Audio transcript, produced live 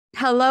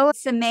Hello,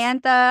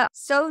 Samantha.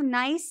 So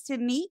nice to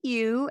meet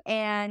you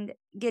and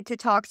get to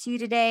talk to you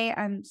today.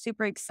 I'm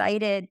super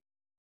excited.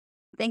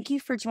 Thank you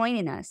for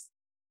joining us.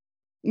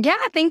 Yeah,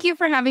 thank you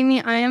for having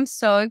me. I am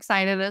so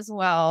excited as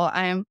well.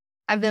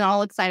 I've been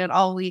all excited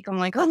all week. I'm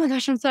like, oh my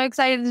gosh, I'm so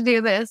excited to do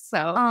this. So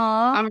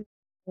Aw, I'm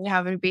really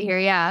happy to be here.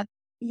 Yeah.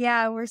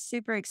 yeah, we're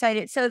super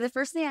excited. So the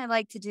first thing I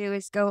like to do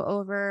is go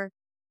over,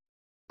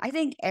 I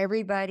think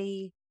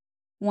everybody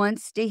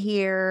wants to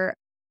hear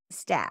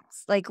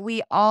stats. Like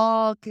we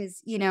all,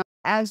 because,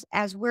 as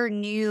we're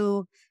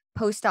new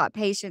post-op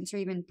patients or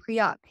even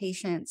pre-op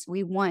patients,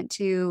 we want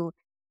to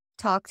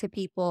talk to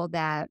people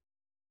that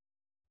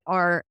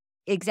are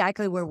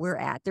exactly where we're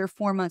at. They're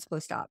 4 months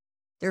post-op.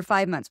 They're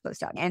 5 months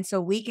post-op. And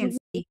so we can Mhm.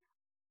 see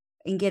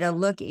and get a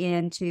look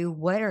into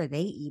what are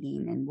they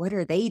eating and what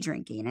are they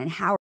drinking and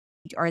how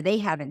are they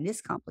having this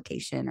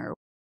complication or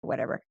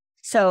whatever.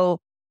 So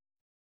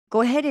go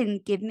ahead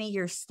and give me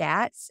your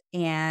stats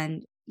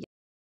and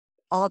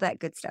all that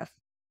good stuff.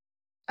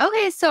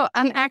 Okay, so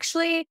I'm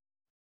actually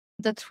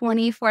the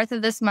 24th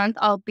of this month,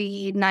 I'll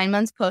be 9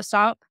 months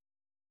post-op.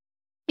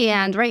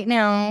 And right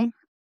now,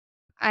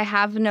 I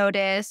have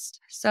noticed.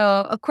 So,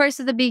 of course,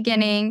 at the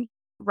beginning,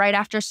 right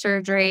after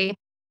surgery,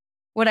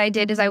 what I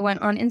did is I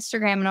went on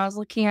Instagram and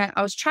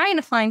I was trying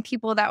to find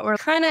people that were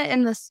kind of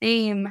in the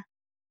same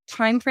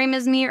time frame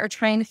as me or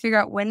trying to figure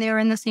out when they were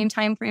in the same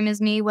time frame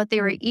as me, what they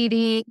were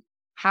eating,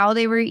 how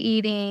they were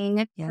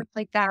eating, Yeah. stuff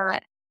like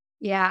that.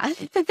 Yeah.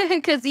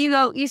 Because,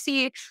 you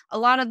see a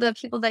lot of the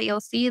people that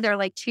you'll see, they're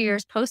like 2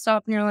 years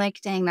post-op and you're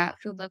like, dang, that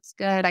food looks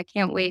good. I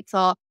can't wait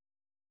till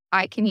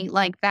I can eat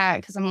like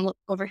that because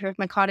over here with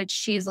my cottage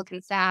cheese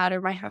looking sad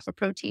or might have a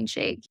protein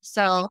shake.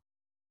 So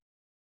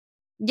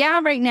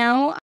yeah, right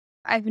now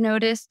I've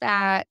noticed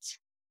that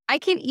I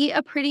can eat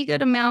a pretty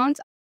good amount.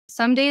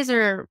 Some days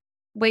are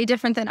way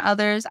different than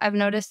others. I've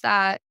noticed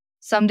that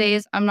some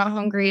days I'm not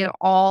hungry at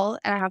all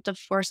and I have to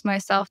force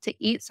myself to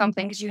eat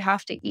something because you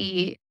have to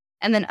eat.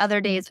 And then other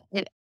days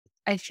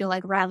I feel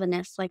like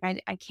ravenous, like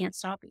I can't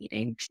stop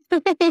eating.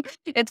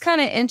 It's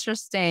kind of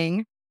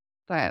interesting,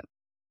 but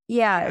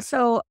Yeah. yeah.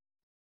 So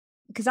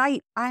because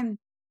I'm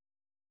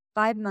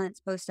 5 months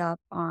post-op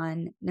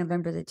on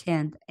November the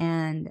 10th.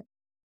 And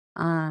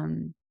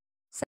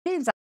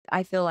sometimes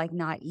I feel like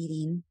not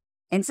eating.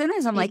 And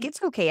sometimes I'm like, Mhm.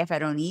 it's okay if I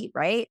don't eat,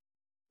 right?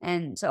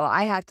 And so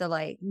I have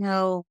to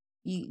no,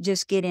 you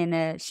just get in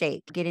a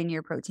shake, get in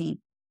your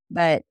protein.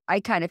 But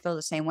I kind of feel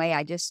the same way.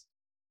 I just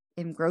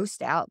am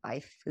grossed out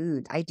by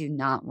food. I do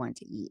not want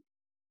to eat,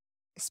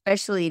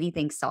 especially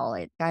anything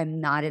solid.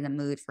 I'm not in the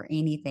mood for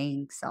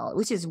anything solid,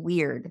 which is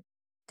weird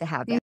to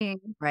have that,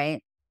 Mhm.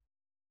 right?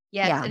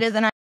 Yes, Yeah. it is.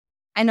 And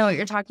I know what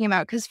you're talking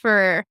about because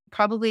for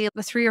probably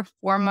the 3 or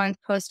 4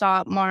 month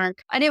post-op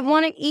mark, I didn't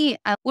want to eat.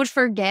 I would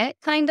forget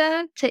kind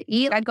of to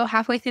eat. I'd go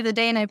halfway through the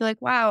day and I'd be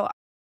like, wow,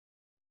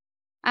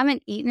 I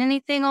haven't eaten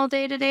anything all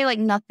day today. Like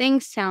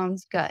nothing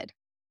sounds good.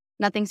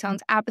 Nothing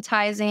sounds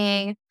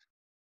appetizing.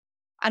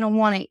 I don't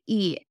want to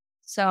eat.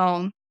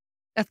 So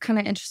that's kind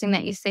of interesting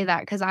that you say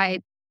that because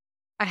I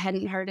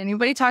hadn't heard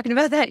anybody talking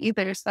about that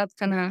either. So that's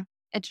kind of Yeah.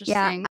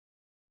 interesting.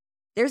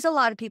 There's a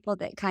lot of people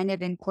that kind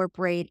of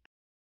incorporate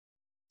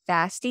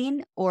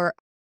fasting or,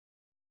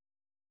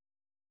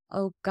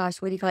 oh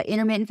gosh, what do you call it?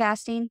 Intermittent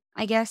fasting,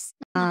 I guess.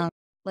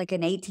 Like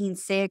an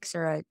 18-6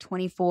 or a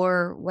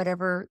 24,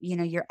 whatever,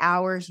 your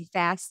hours, you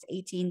fast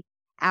 18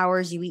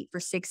 hours, you eat for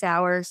 6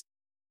 hours.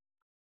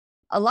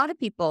 A lot of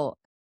people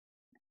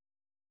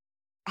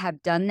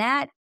have done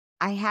that.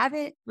 I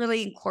haven't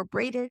really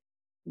incorporated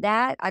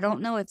that. I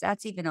don't know if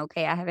that's even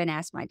okay. I haven't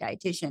asked my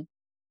dietitian,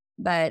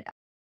 but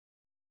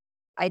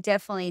I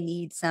definitely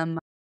need some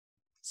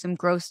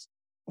growth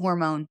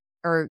hormone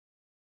or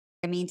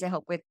to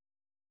help with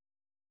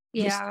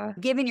just Yeah.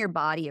 giving your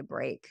body a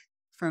break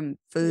from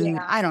food.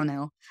 Yeah. I don't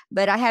know,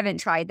 but I haven't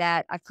tried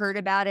that. I've heard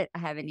about it. I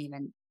haven't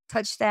even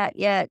touched that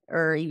yet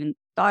or even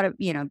thought of,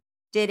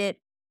 did it.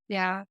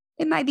 Yeah.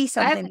 It might be I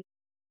something haven't.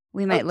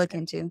 we might look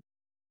into.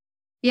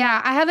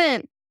 Yeah, I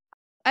haven't.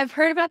 I've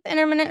heard about the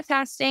intermittent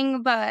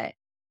fasting, but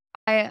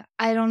I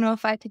don't know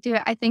if I could do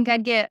it. I think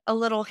I'd get a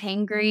little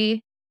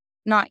hangry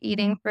not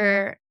eating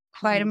for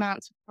quite Mhm.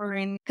 amounts of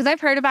protein. Because I've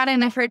heard about it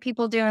and I've heard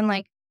people doing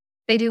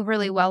they do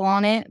really well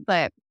on it,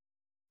 but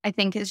I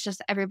think it's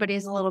just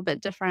everybody's a little bit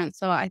different.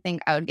 So I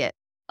think I would get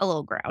a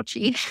little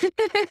grouchy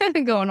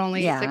going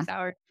only Yeah. 6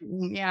 hours.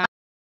 Yeah.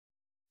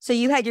 So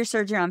you had your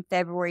surgery on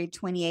February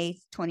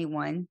 28th,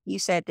 21. You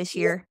said this Yeah.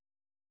 year.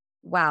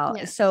 Wow.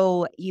 Yes.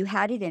 So you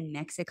had it in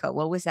Mexico.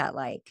 What was that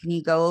like? Can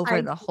you go over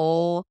I the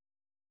whole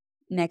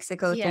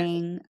Mexico yeah.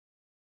 thing?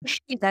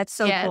 That's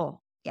so Yes.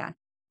 cool. Yeah.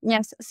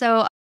 Yes.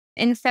 So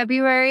in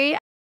February,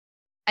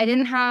 I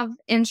didn't have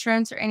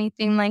insurance or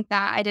anything like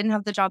that. I didn't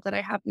have the job that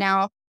I have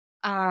now.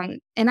 And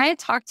I had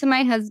talked to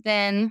my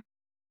husband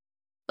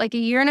like a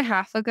year and a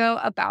half ago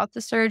about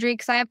the surgery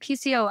because I have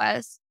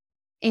PCOS.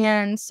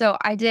 And so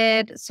I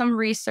did some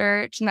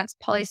research, and that's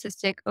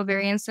polycystic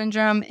ovarian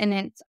syndrome, and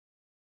it's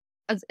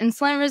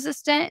insulin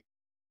resistant.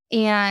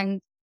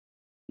 And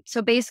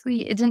so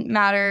basically, it didn't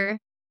matter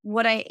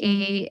what I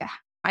ate,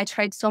 I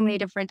tried so many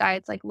different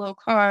diets, like low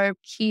carb,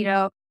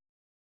 keto,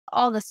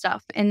 all the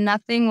stuff, and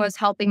nothing was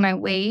helping my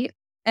weight.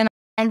 And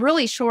I'm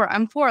really short.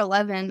 I'm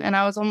 4'11", and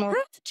I was almost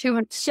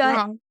 200 Shut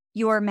pounds.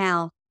 your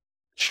mouth.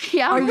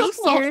 Yeah. Are you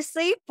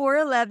seriously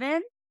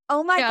 4'11"?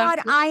 Oh my Yeah. God,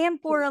 I am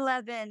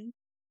 4'11".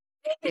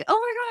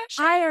 Oh my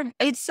gosh.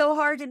 It's so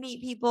hard to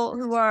meet people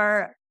who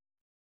are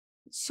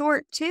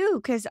short too,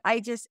 because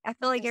I feel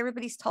like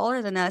everybody's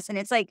taller than us. And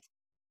it's like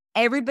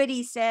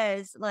everybody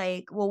says,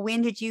 like, well,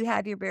 when did you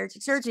have your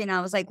bariatric surgery? And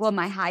I was like, well,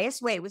 my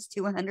highest weight was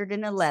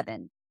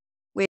 211,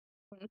 which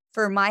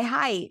for my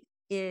height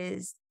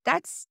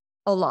that's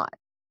a lot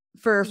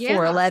for Yeah.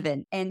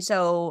 4'11". And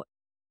so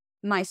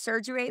my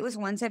surgery weight was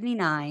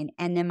 179,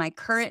 and then my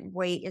current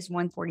weight is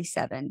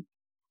 147.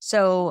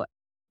 So,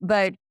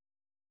 but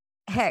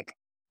heck,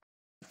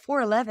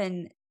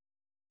 4'11".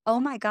 Oh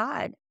my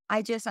God.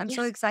 I'm so Yes.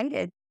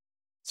 excited.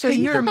 So I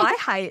you're know. my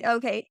height.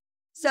 Okay.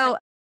 So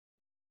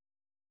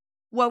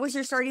what was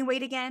your starting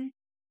weight again?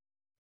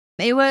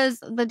 It was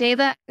the day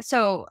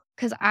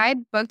because I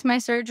booked my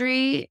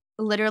surgery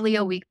literally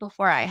a week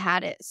before I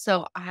had it.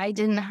 So I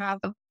didn't have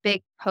a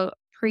big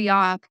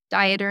pre-op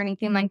diet or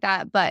anything like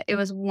that, but it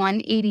was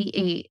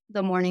 188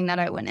 the morning that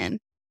I went in.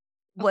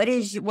 What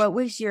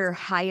was your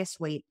highest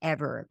weight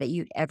ever that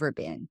you'd ever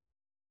been?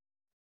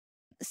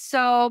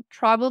 So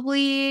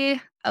probably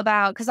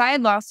because I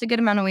had lost a good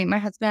amount of weight. My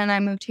husband and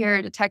I moved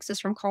here to Texas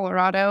from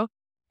Colorado,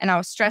 and I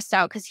was stressed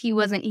out because he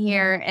wasn't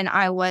here and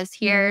I was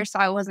here. So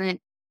I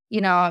wasn't,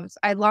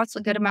 I lost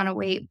a good amount of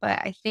weight, but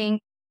I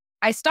think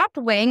I stopped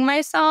weighing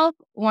myself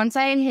once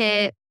I had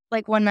hit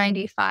like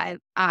 195.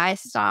 I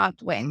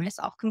stopped weighing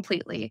myself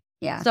completely.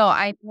 Yeah. So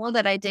I know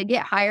that I did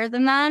get higher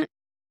than that,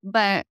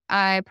 but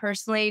I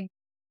personally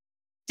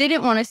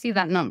didn't want to see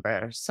that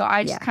number. So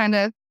I just kind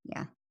of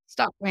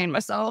stopped weighing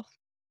myself.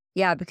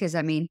 Yeah, because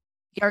you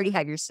already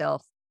have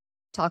yourself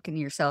talking to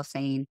yourself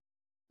saying,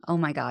 oh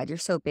my God, you're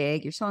so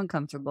big. You're so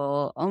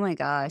uncomfortable. Oh my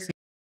gosh.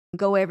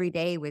 Go every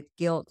day with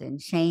guilt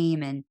and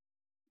shame and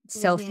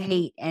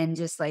self-hate and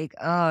just like,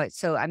 oh,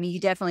 so, you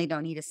definitely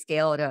don't need a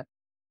scale to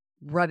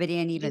rub it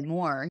in even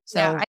more.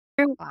 So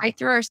I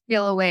threw our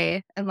scale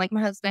away, and like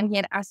my husband, he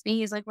had asked me,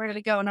 he's like, where did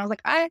it go? And I was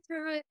like, I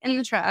threw it in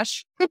the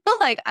trash.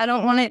 Like, I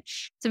don't want it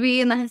to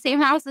be in the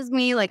same house as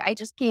me. Like, I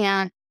just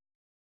can't.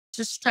 It's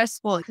just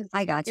stressful.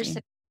 I got you.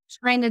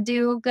 Trying to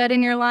do good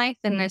in your life,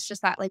 and it's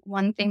just that like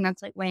one thing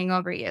that's like weighing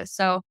over you.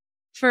 So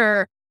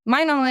for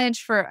my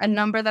knowledge, for a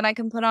number that I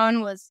can put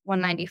on was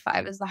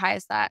 195 is the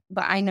highest but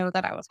I know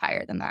that I was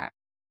higher than that.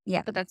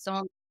 Yeah. But that's the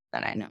only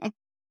that I know.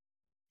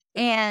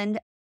 And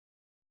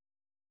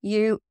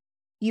you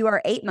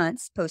are 8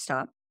 months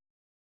post-op,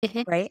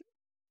 right?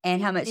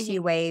 And how much do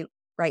you weigh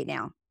right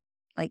now?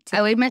 I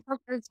weighed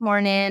myself this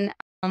morning,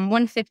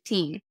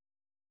 115.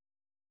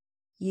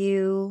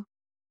 You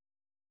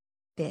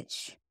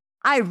bitch.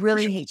 I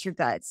really hate your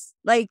guts.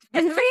 Like,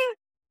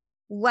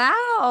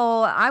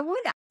 wow.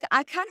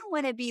 I kind of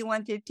want to be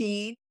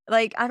 115.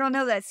 Like, I don't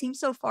know. That seems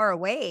so far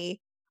away.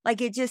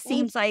 Like, it just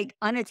seems like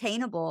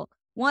unattainable.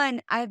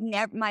 One,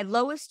 my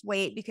lowest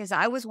weight, because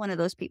I was one of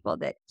those people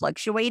that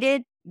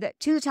fluctuated, that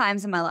 2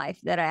 times in my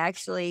life that I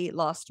actually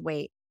lost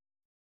weight.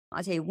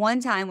 I'll tell you, one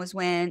time was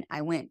when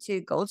I went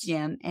to Gold's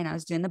Gym and I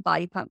was doing the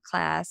body pump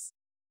class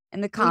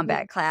and the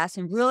combat class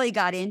and really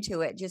got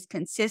into it just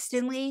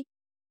consistently.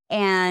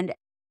 And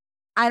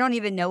I don't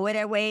even know what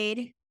I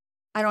weighed.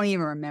 I don't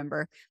even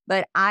remember,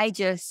 but I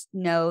just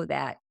know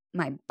that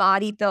my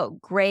body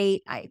felt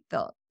great. I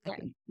felt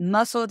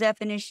muscle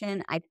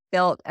definition. I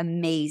felt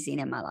amazing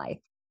in my life.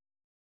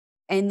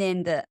 And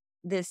then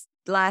this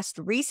last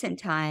recent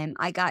time,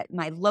 I got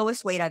my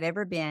lowest weight I've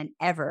ever been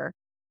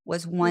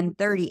was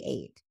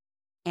 138.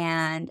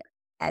 And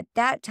at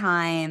that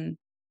time,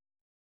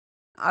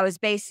 I was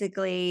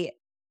basically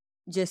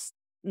just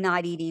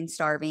not eating,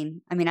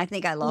 starving. I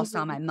think I lost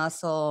all my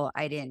muscle.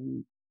 I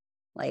didn't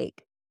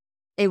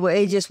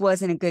it just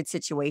wasn't a good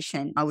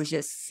situation. I was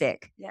just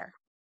sick. Yeah.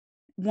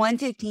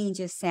 115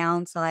 just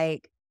sounds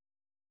like,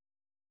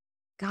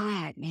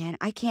 God, man,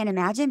 I can't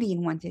imagine being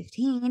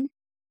 115.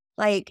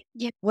 Like,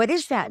 what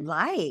is that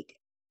like?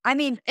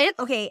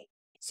 Okay,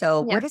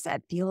 so what does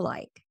that feel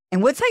like?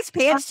 And what size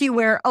pants do you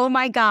wear? Oh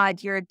my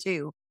God, you're a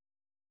 2.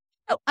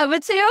 Oh, I'm a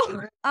 2.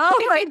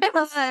 Oh my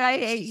God, I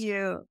hate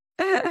you.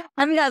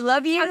 I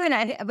love you,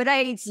 but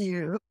I hate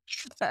you.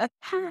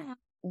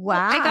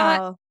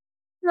 Wow.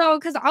 No,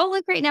 because I'll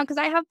look right now because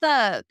I have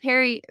the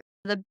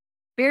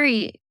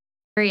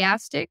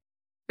Bariatric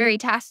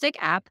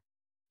app,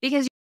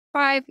 because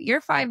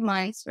you're 5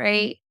 months,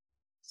 right?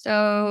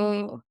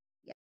 So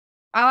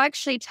I'll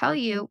actually tell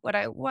you what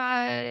I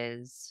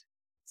was.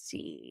 Let's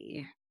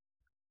see.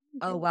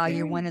 Oh wow,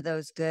 you're one of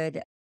those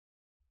good.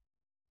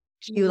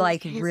 You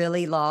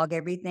really log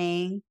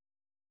everything.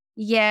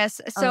 Yes.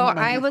 So when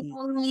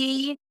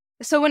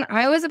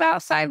I was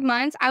about 5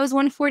 months, I was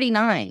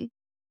 149.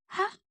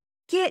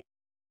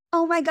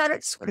 Oh my God, I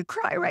just want to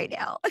cry right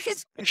now.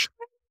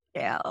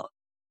 Yeah.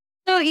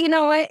 So you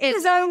know what?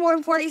 Because I'm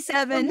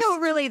 147. No,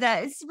 really,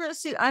 that it's real.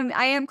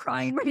 I am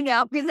crying right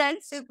now because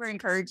that's super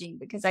encouraging,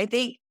 because I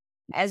think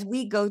as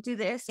we go through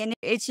this, and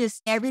it's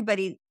just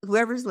everybody,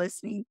 whoever's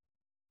listening,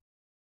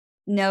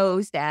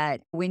 knows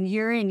that when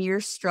you're in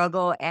your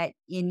struggle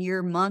in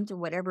your month or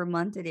whatever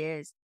month it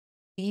is,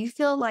 you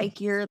feel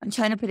like I'm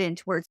trying to put it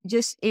into words,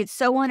 just it's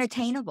so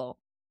unattainable.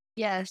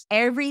 Yes.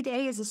 Every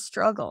day is a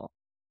struggle.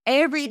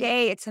 Every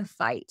day it's a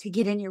fight to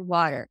get in your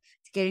water,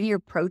 to get in your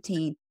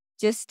protein,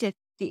 just to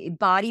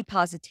body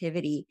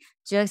positivity,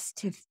 just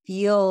to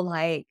feel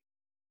like,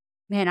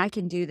 man, I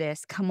can do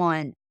this. Come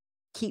on,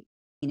 keep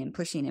and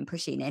pushing and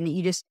pushing. And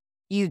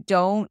you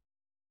don't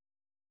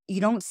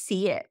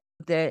see it.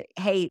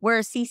 Hey,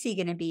 where's CeCe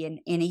going to be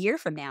in a year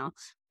from now?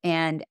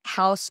 And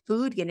how's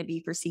food going to be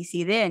for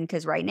CeCe then?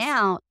 Because right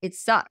now it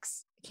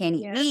sucks. I can't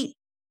eat meat.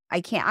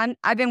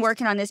 I've been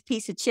working on this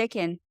piece of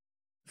chicken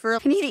I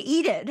need to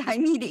eat it. I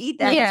need to eat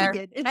that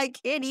chicken and I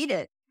can't eat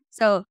it.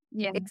 So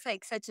it's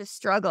like such a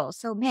struggle.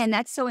 So man,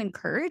 that's so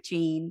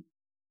encouraging.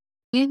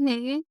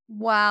 Mm-hmm.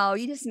 Wow.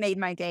 You just made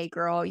my day,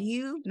 girl.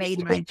 You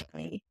made my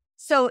day.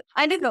 So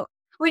I didn't know.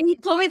 When you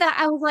told me that,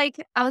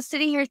 I was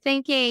sitting here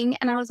thinking,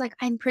 and I was like,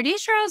 I'm pretty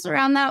sure I was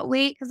around that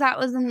weight because that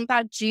was in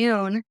about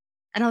June.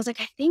 And I was like,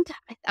 I'm going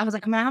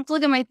to have to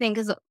look at my thing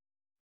because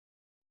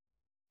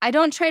I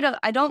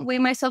don't weigh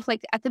myself.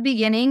 Like at the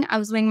beginning, I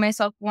was weighing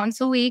myself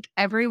once a week,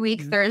 every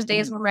week.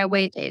 Thursdays were my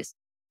weigh days.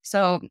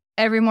 So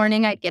every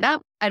morning I'd get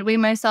up, I'd weigh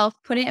myself,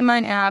 put it in my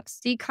app,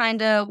 see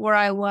kind of where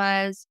I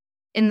was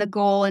in the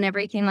goal and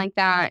everything like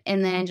that.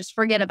 And then just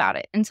forget about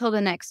it until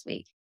the next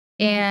week.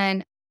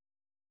 And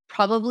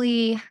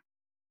probably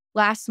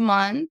last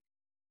month,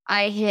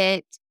 I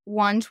hit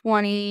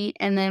 120.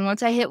 And then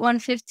once I hit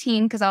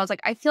 115, because I was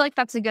like, I feel like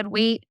that's a good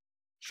weight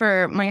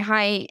for my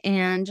height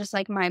and just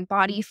like my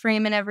body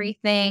frame and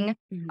everything.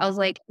 I was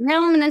like,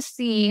 now I'm going to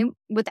see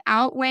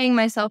without weighing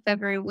myself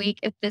every week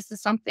if this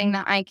is something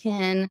that I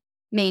can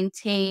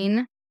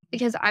maintain.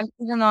 Because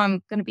even though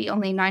I'm going to be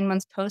only 9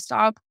 months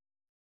post-op,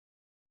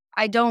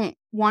 I don't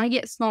want to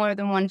get smaller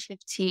than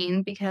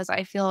 115 because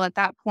I feel at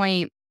that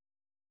point,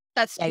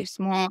 that's too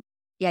small.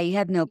 Yeah, you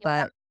have no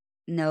butt.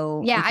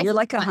 No. Yeah, if you're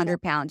like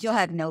 100 pounds, you'll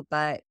have no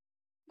butt.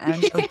 No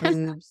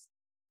boobs.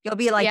 You'll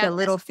be like a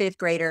little fifth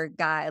grader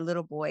guy, a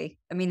little boy.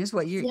 I mean, it's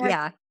what you,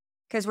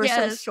 because we're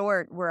so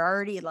short. We're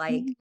already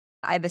like,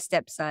 I have a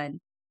stepson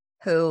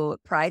who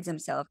prides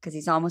himself because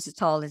he's almost as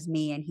tall as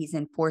me and he's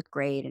in 4th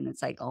grade. And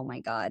it's like, oh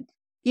my God,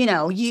 you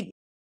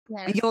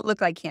don't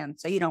look like him.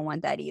 So you don't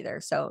want that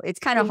either. So it's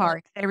kind of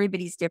hard.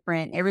 Everybody's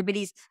different.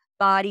 Everybody's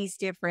body's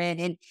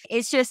different. And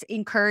it's just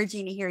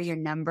encouraging to hear your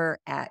number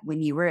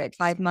when you were at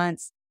 5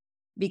 months,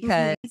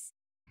 because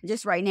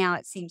just right now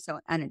it seems so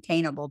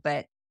unattainable,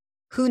 but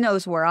who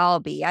knows where I'll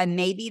be. I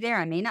may be there.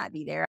 I may not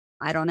be there.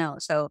 I don't know.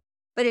 So,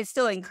 but it's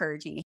still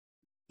encouraging to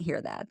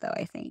hear that though,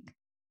 I think.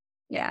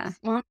 Yeah.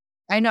 Well,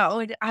 I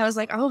know. I was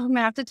like, oh, I'm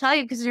gonna have to tell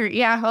you because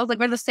I was like,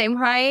 we're the same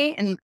height.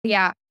 And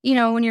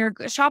when you're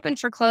shopping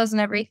for clothes and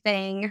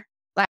everything,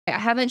 like I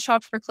haven't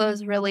shopped for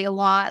clothes really a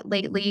lot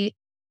lately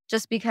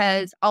just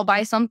because I'll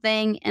buy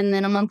something and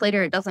then a month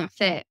later it doesn't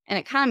fit. And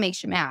it kind of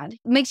makes you mad. It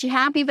makes you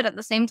happy, but at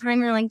the same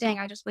time, you're like, dang,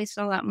 I just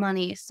wasted all that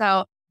money.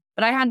 So,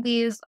 but I had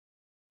these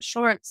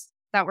shorts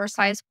that were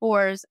size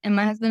 4s and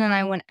my husband and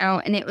I went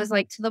out and it was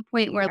like to the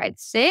point where I'd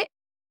sit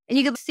and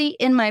you could see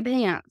in my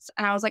pants.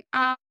 And I was like,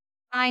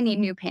 I need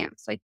new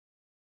pants. Like,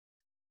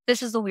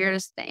 this is the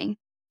weirdest thing.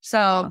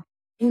 So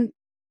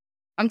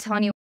I'm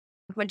telling you,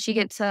 once you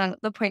get to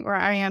the point where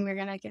I am,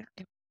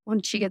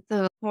 once you get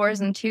the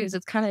 4s and 2s,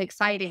 it's kind of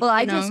exciting. Well,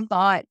 I just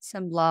bought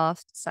some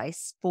Loft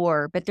size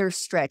 4, but they're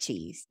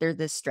stretchies. They're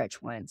the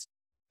stretch ones.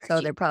 So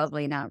they're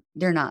probably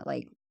they're not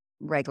like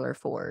regular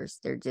 4s.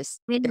 They're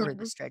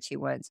the stretchy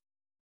ones.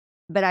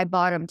 But I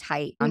bought them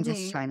tight. I'm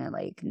just trying to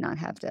like not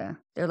have to.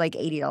 They're like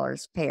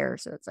 $80 a pair.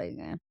 So it's like,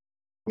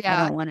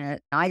 I don't want to.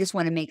 I just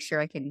want to make sure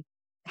I can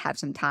have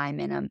some time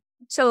in them.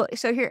 So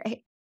here,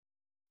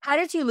 how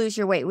did you lose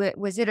your weight?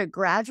 Was it a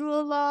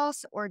gradual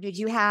loss or did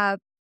you have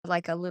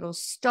like a little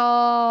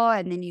stall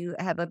and then you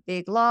have a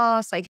big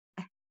loss? Like,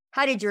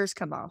 how did yours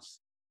come off?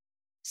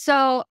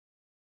 So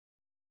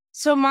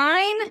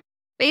mine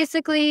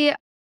basically,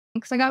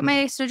 because I got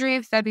my surgery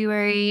in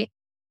February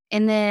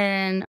and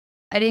then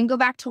I didn't go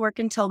back to work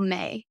until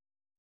May.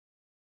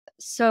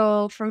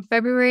 So from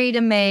February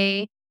to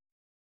May,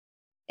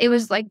 it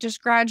was like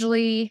just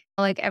gradually,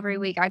 like every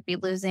week I'd be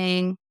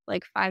losing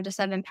like 5 to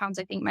 7 pounds,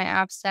 I think my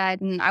app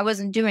said, and I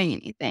wasn't doing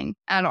anything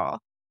at all.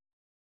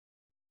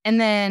 And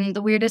then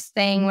the weirdest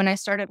thing when I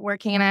started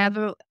working, and I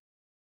have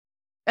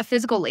a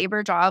physical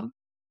labor job.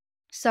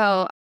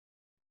 So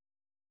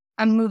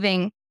I'm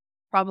moving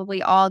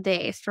probably all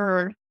day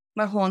for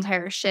my whole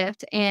entire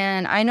shift.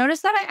 And I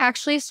noticed that I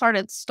actually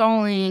started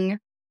stalling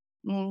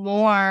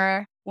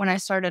more when I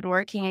started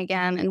working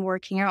again and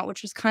working out,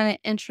 which was kind of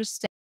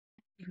interesting.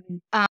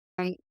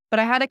 But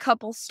I had a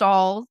couple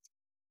stalls.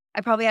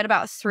 I probably had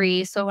about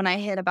 3. So when I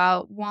hit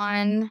about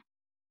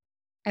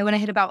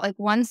like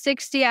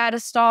 160, I had a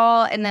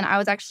stall. And then I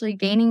was actually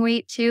gaining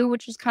weight too,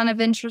 which was kind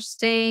of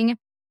interesting.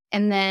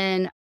 And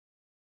then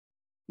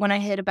when I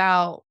hit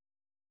about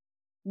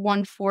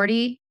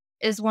 140,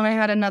 is when I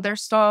had another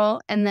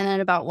stall, and then at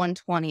about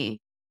 120.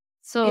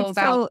 So It's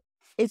about so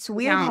it's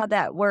weird down. how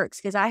that works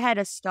because I had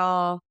a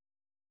stall.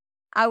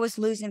 I was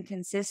losing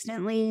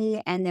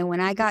consistently, and then when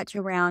I got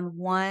to round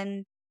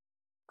 1,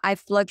 I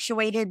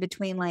fluctuated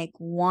between like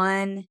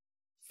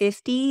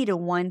 150 to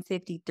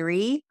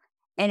 153.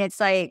 And it's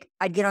like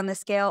I'd get on the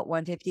scale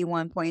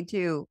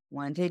 151.2,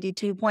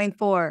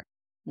 152.4,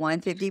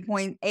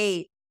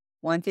 150.8,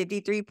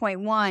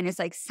 153.1. It's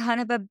like, son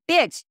of a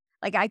bitch.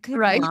 Like I could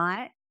Right.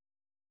 not.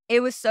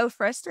 It was so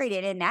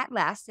frustrated. And that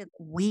lasted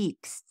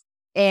weeks.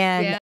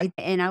 And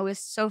Yeah. I was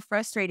so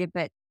frustrated,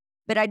 but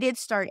I did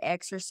start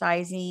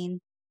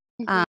exercising.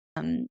 Mhm.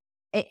 Um,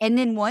 and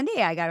then one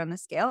day I got on the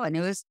scale and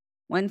it was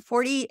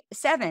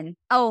 147.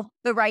 Oh,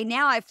 but right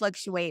now I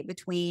fluctuate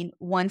between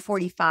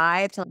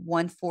 145 to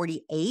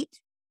 148.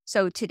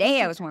 So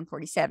today I was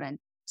 147.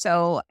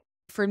 So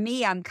for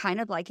me, I'm kind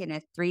of like in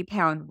a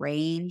 3-pound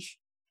range.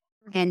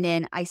 And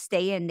then I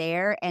stay in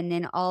there. And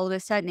then all of a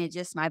sudden it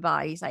just, my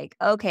body's like,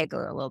 okay, go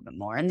a little bit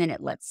more. And then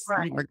it lets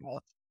Right. more go.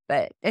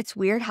 But it's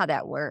weird how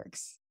that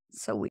works.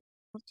 So weird.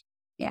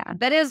 Yeah.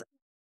 That is,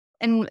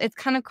 and it's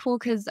kind of cool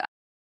because I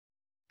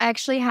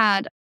actually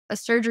had a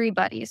surgery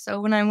buddy.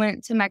 So when I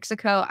went to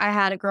Mexico, I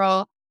had a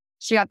girl,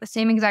 she got the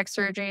same exact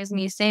surgery as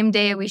me, same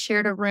day. We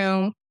shared a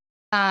room.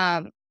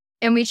 Um,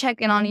 and we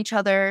check in on each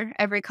other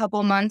every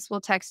couple months.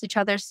 We'll text each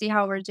other, see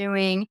how we're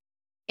doing.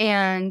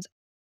 And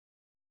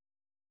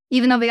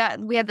even though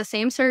we had the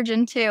same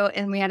surgeon too,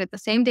 and we had it the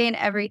same day and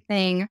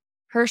everything,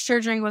 her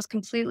surgery was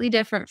completely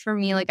different for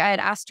me. Like I had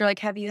asked her, like,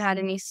 have you had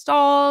any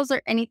stalls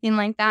or anything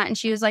like that? And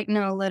she was like,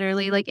 no,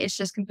 literally, like it's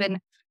just been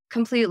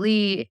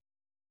completely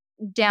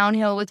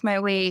downhill with my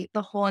weight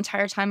the whole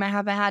entire time. I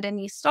haven't had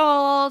any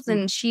stalls, Mm.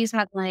 and she's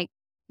had like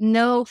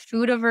no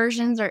food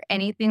aversions or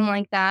anything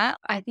like that.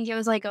 I think it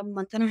was like a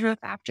month and a half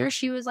after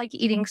she was like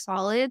eating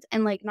solids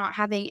and like not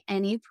having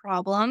any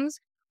problems.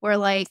 Where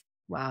like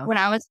Wow. when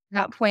I was at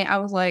that point, I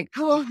was like,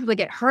 oh, like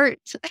it hurt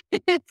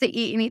to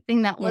eat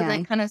anything that Yeah.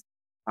 wasn't kind of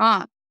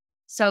off.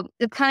 So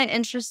it's kind of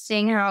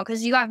interesting how,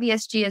 because you got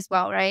VSG as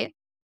well, right?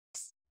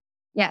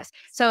 Yes.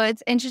 So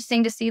it's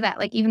interesting to see that,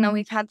 like, even though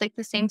we've had like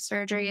the same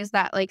surgeries,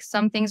 that like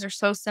some things are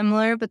so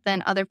similar, but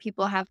then other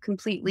people have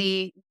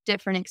completely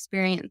different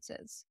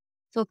experiences.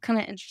 So it's kind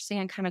of interesting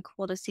and kind of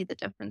cool to see the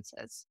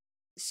differences.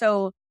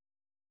 So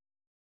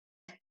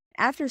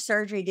after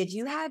surgery, did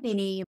you have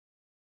any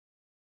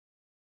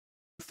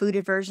food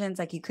aversions?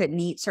 Like you couldn't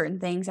eat certain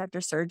things after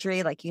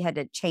surgery? Like you had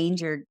to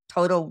change your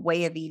total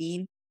way of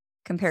eating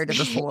compared to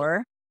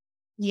before?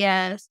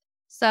 Yes.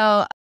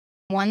 So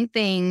one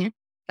thing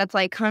that's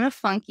like kind of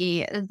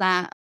funky is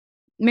that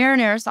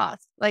marinara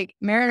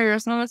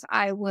sauce,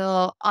 I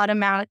will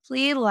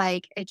automatically,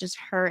 like, it just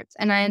hurts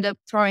and I end up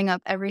throwing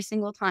up every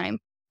single time.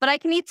 But I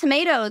can eat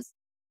tomatoes.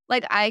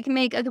 Like, I can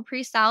make a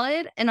Capri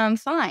salad and I'm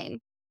fine.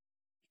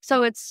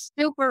 So it's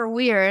super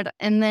weird.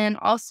 And then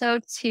also,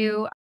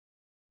 too,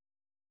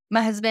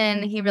 my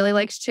husband, he really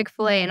likes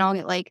Chick-fil-A, and I'll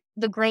get like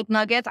the grilled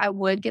nuggets. I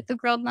would get the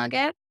grilled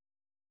nugget.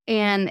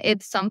 And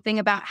it's something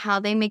about how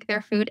they make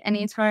their food.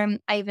 Anytime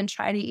I even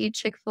try to eat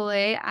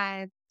Chick-fil-A,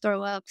 I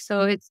throw up.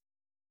 So it's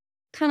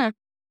kind of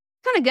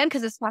good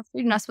because it's fast food.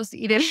 You're not supposed to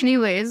eat it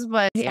anyways,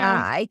 but Yeah,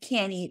 I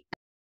can't eat.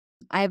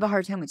 I have a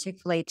hard time with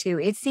Chick-fil-A too.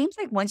 It seems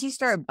like once you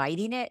start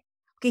biting it,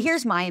 okay,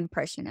 here's my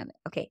impression of it.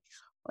 Okay.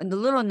 On the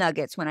little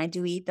nuggets, when I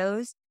do eat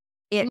those,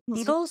 it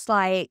Mhm. feels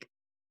like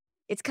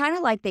it's kind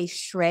of like they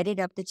shredded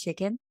up the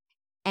chicken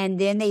and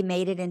then they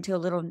made it into a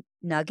little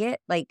nugget.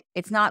 Like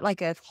it's not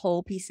like a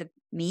whole piece of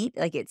meat.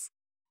 Like it's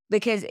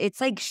because it's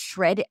like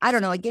shredded. I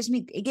don't know.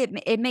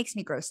 It makes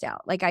me grossed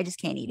out. Like I just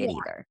can't eat it Yeah.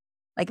 either.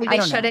 Like Like I they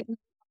don't shut know. it and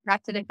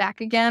wrapped it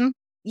back again.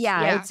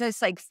 Yeah, Yeah. it's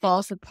just like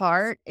falls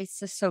apart. It's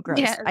just so gross.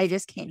 Yeah. I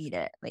just can't eat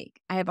it.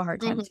 Like I have a hard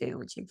time Mhm. too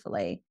with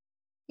Chick-fil-A.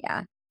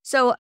 Yeah.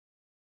 So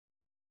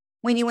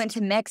when you went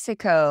to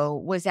Mexico,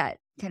 was that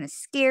kind of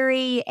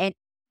scary? And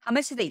how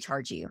much did they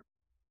charge you?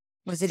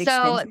 Was it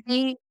So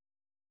expensive?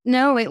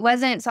 no, it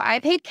wasn't. So I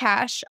paid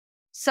cash.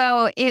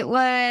 So it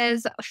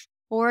was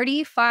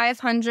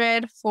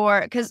 4,500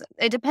 for, because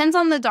it depends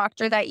on the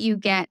doctor that you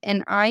get.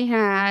 And I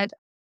had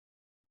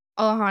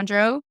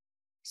Alejandro.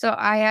 So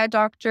I had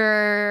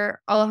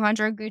Dr.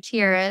 Alejandro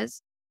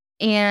Gutierrez.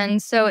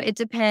 And so it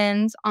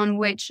depends on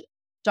which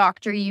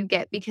doctor you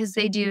get, because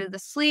they do the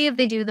sleeve,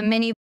 they do the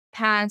mini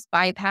pass,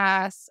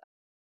 bypass,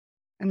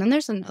 and then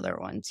there's another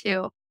one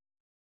too.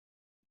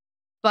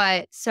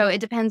 But so it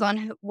depends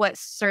on what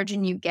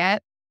surgeon you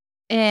get.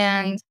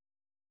 And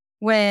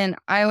when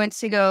I went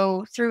to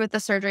go through with the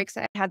surgery, because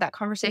I had that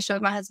conversation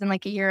with my husband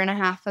like a year and a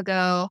half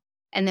ago,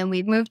 and then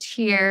we moved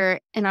here,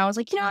 and I was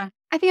like, you know what?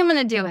 I think I'm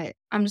going to do it.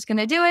 I'm just going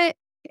to do it.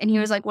 And he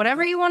was like,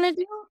 whatever you want to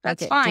do, Fuck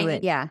that's it, do it. fine.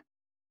 Yeah.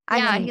 I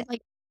Yeah. mean, He's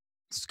like,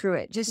 screw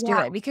it. Just do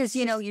yeah, it because,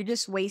 you're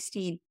just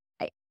wasting.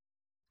 I,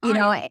 you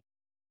know, fine.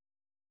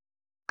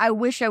 I, I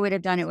wish I would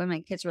have done it when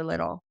my kids were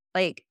little.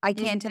 Like I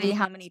can't tell you Mhm.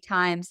 how many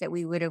times that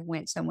we would have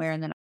went somewhere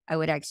and then I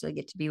would actually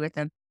get to be with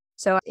them.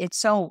 So it's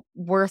so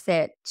worth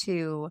it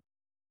to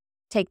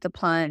take the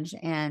plunge.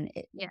 And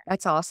Yeah.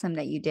 that's awesome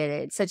that you did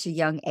it at such a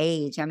young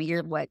age. I mean,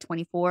 you're what,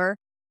 24?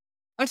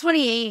 I'm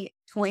 28.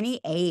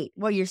 28.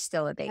 Well, you're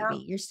still a Yeah.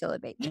 baby. You're still a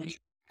baby.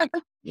 Yeah,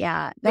 But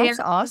yeah, that's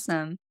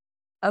awesome.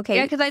 yeah,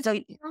 Okay, because I so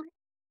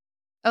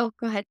oh,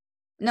 go ahead.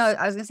 no,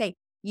 I was gonna say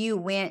you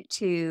went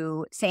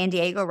to San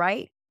Diego,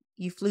 right?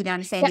 You flew down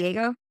to San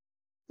Diego?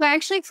 So I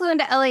actually flew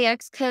into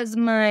LAX because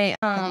my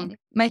Okay.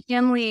 my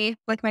family,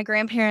 like my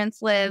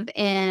grandparents, live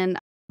in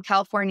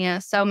California.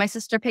 So my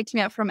sister picked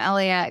me up from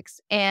LAX,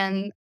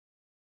 and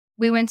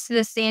we went to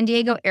the San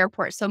Diego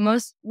airport. So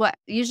what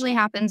usually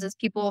happens is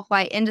people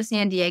fly into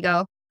San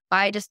Diego.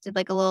 I just did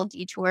like a little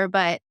detour,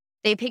 but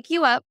they pick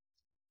you up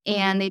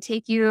and they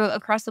take you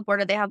across the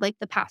border. They have like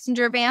the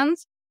passenger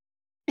vans,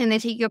 and they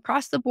take you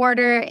across the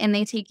border and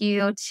they take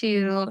you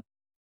to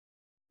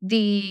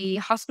the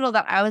hospital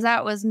that I was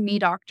at was Me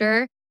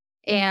Doctor.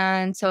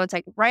 And so it's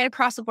like right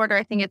across the border.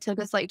 I think it took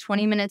us like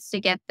 20 minutes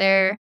to get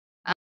there.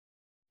 Um,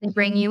 they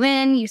bring you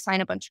in, you sign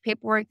a bunch of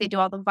paperwork, they do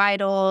all the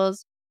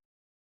vitals,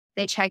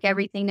 they check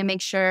everything to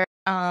make sure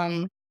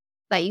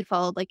that you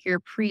followed like your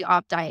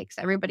pre-op diet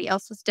because everybody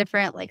else was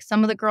different. Like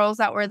some of the girls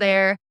that were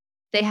there,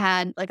 they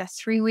had like a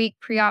 3-week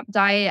pre-op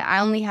diet. I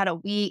only had a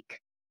week.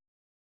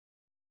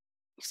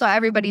 So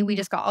everybody, we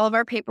just got all of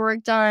our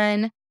paperwork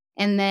done.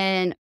 And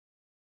then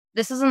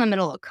this is in the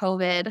middle of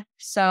COVID.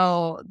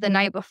 So the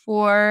night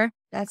before,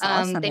 That's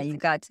awesome they that you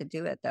got to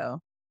do it though.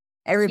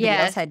 Everybody else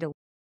yes. had to,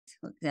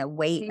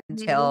 wait Mhm.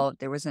 until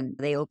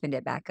they opened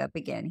it back up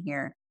again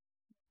here.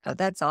 Oh,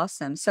 that's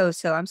awesome. So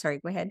I'm sorry,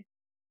 go ahead.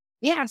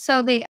 Yeah,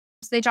 so they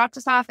dropped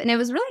us off and it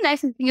was really nice.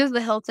 I think it was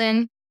the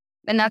Hilton,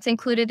 and that's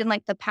included in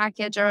like the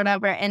package or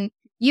whatever. And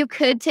you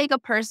could take a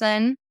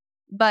person,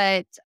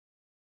 but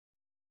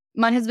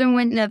my husband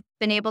wouldn't have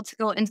been able to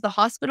go into the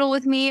hospital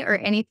with me or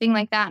anything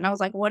like that. And I was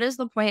like, what is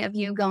the point of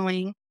you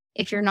going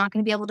if you're not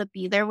going to be able to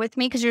be there with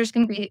me? Because you're just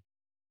going to be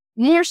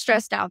more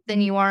stressed out than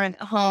you are at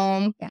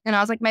home. Yeah. And I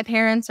was like, my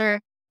parents are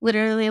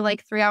literally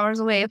like 3 hours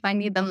away. If I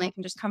need them, they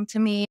can just come to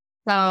me.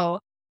 So,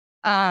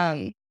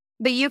 um,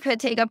 but you could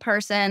take a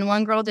person.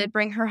 One girl did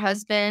bring her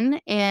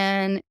husband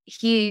and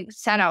he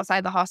sat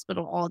outside the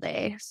hospital all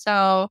day.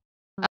 So,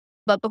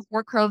 but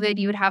before COVID,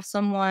 you would have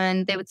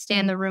someone, they would stay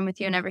in the room with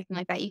you and everything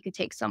like that. You could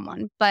take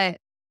someone. But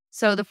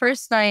so the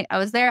first night I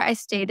was there, I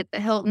stayed at the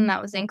Hilton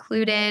that was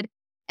included.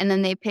 And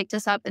then they picked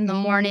us up in the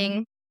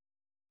morning.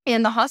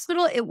 In the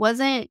hospital, it was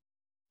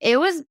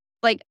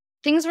like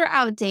things were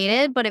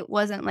outdated, but it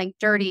wasn't like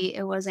dirty.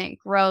 It wasn't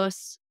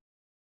gross.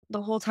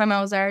 The whole time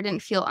I was there, I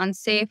didn't feel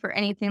unsafe or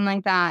anything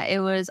like that. It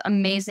was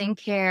amazing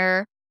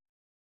care.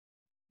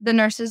 The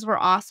nurses were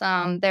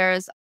awesome.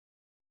 There's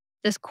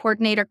this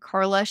coordinator,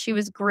 Carla. She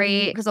was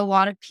great because a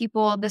lot of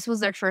people, this was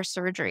their first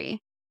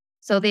surgery.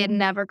 So they had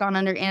never gone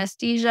under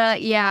anesthesia.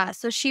 Yeah.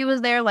 So she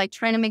was there, like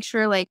trying to make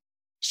sure, like,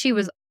 she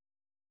was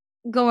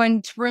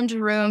going to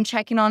room,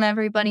 checking on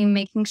everybody,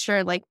 making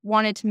sure, like,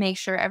 wanted to make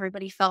sure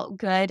everybody felt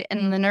good.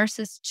 And the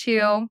nurses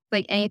too,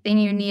 like anything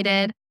you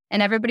needed.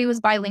 And everybody was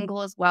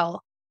bilingual as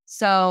well.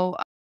 So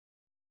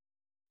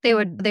they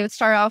would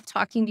start off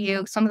talking to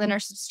you. Some of the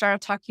nurses start off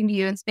talking to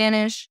you in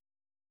Spanish.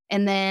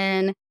 And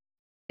then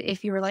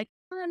if you were like,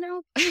 oh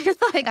no,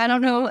 like I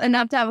don't know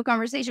enough to have a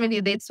conversation with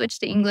you, they'd switch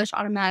to English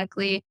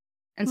automatically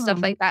and stuff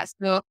Oh, like that.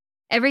 So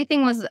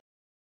everything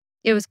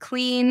it was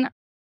clean.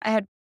 I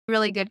had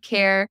really good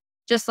care.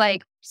 Just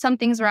like some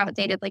things were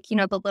outdated, like,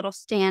 the little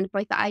stand,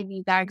 like the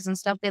IV bags and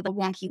stuff, they had the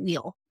wonky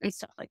wheel and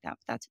stuff like that.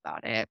 But that's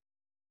about it.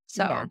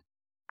 yeah. So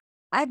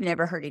I've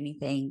never heard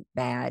anything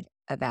bad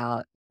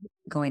about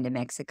going to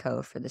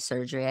Mexico for the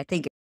surgery. I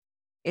think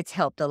it's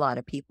helped a lot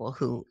of people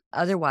who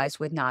otherwise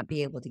would not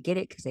be able to get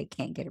it because they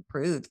can't get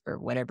approved for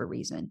whatever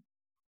reason.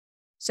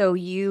 So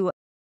you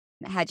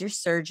had your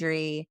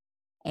surgery,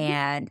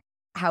 and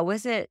how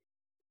was it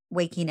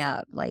waking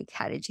up? Like,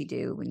 how did you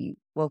do when you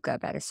woke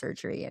up out of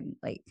surgery and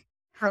like,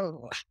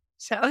 oh.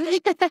 So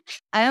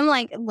I'm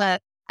like,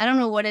 look, I don't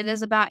know what it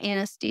is about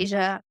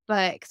anesthesia,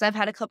 but because I've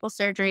had a couple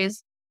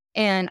surgeries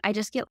and I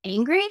just get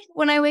angry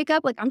when I wake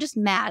up. Like I'm just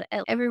mad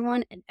at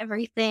everyone and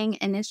everything.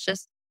 And it's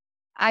just,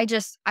 I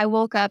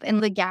woke up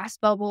and the gas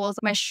bubbles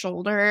on my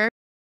shoulder.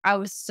 I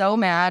was so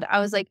mad. I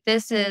was like,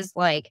 this is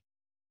like,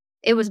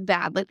 it was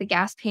bad. Like the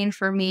gas pain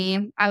for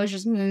me, I was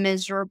just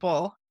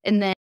miserable.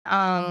 And then,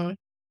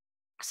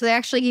 so they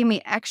actually gave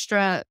me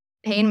extra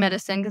pain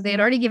medicine because they had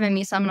already given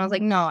me some. And I was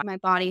like, no, my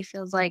body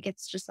feels like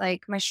it's just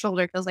like my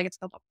shoulder feels like it's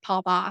going to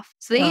pop off.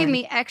 So they gave oh,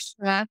 me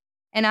extra.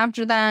 And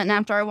after that, and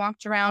after I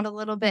walked around a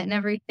little bit and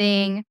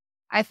everything,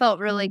 I felt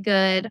really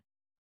good.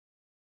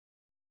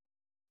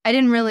 I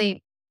didn't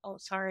really, oh,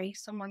 sorry,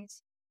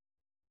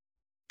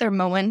 they're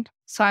mowing.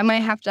 So I might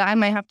have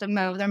to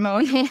mow. They're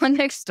mowing the one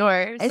next door.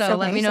 it's So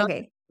let okay. me It's know.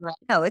 okay.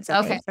 No, it's okay.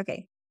 Okay. It's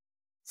okay.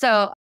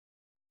 So,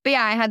 but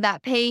yeah, I had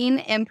that pain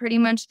and pretty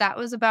much that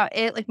was about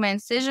it. Like my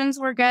incisions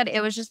were good.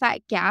 It was just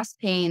that gas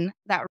pain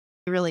that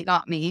really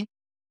got me.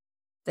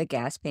 The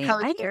gas pain.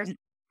 How was yours?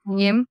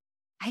 You?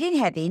 I didn't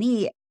have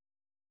any,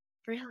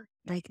 Really?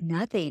 like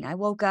nothing. I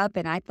woke up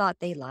and I thought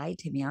they lied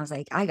to me. I was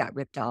like, I got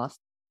ripped off.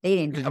 They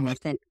didn't do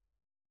nothing.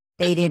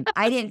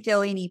 I didn't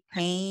feel any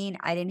pain.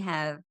 I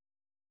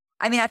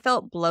mean, I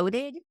felt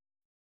bloated,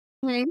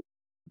 Mhm.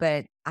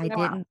 but I Yeah,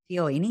 didn't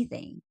feel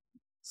anything.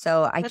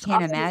 So I that's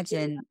can't awesome.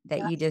 imagine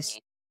that you just,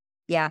 Definitely.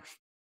 yeah.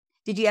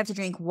 Did you have to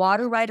drink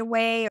water right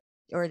away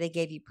or they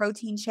gave you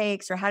protein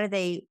shakes or how did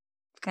they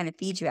kind of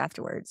feed you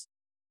afterwards?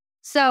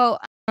 So,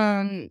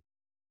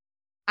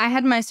 I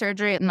had my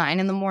surgery at 9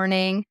 in the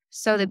morning,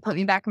 so they put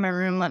me back in my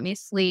room, let me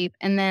sleep,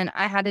 and then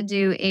I had to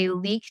do a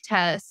leak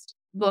test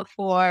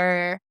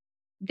before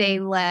they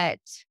let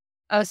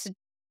us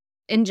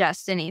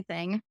ingest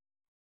anything.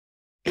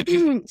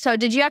 So,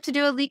 did you have to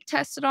do a leak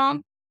test at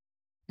all?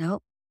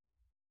 Nope.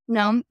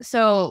 No.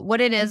 So,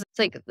 what it is, it's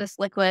like this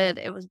liquid,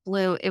 it was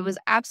blue. It was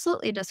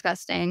absolutely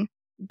disgusting,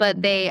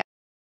 but they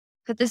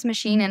put this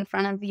machine in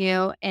front of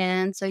you,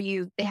 and so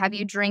they have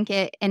you drink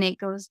it, and it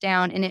goes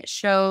down, and it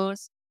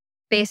shows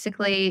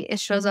basically, it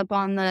shows up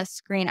on the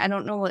screen. I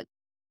don't know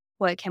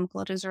what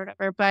chemical it is or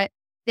whatever, but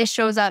it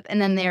shows up,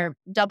 and then they're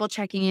double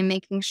checking and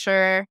making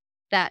sure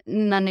that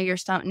none of your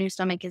new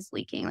stomach is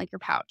leaking, like your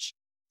pouch.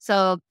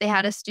 So they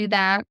had us do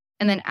that.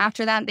 And then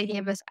after that, they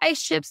gave us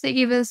ice chips, they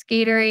gave us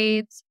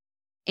Gatorades.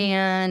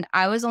 And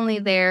I was only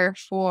there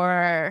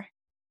for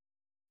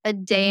a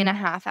day and a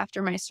half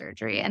after my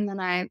surgery. And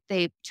then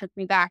they took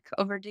me back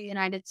over to the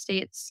United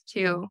States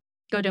to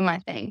go do my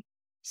thing.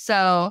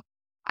 So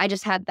I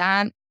just had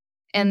that.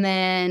 And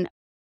then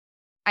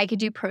I could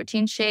do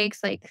protein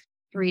shakes like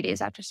 3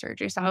 days after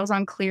surgery. So I was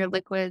on clear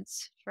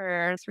liquids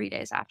for 3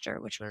 days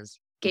after, which was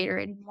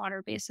Gatorade and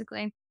water,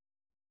 basically.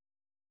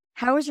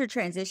 How was your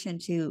transition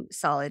to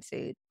solid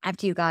food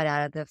after you got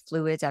out of the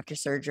fluids after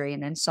surgery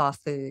and then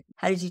soft food?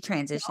 How did you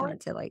transition College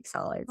into like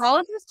solids?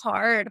 college was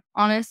hard,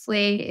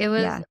 honestly.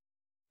 Yeah.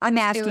 I'm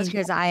It asking was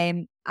because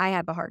I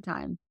have a hard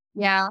time.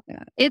 yeah.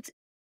 Yeah. It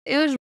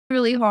was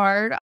really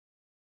hard.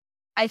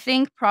 I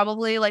think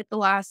probably like the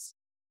last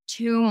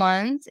 2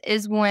 months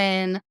is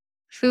when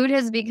food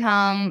has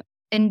become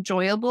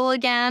enjoyable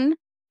again,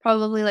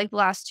 probably like the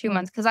last 2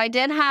 months. Because I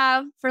did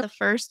have for the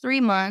first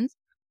 3 months,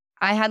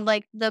 I had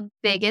like the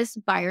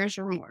biggest buyer's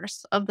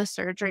remorse of the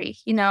surgery,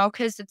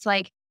 because it's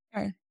like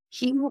Okay.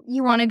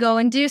 you wanna go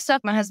and do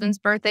stuff. My husband's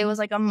birthday was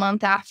like a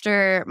month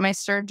after my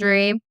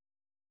surgery.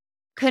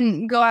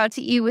 Couldn't go out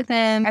to eat with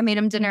him. I made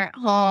him dinner at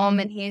home,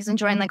 and he's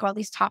enjoying, like, all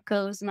these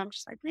tacos, and I'm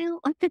just like,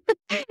 "Well,"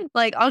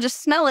 like, I'll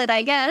just smell it,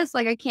 I guess,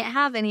 like, I can't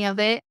have any of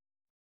it.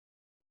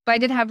 But I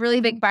did have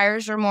really big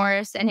buyer's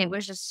remorse, and it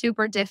was just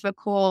super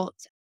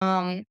difficult,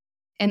 and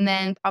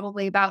then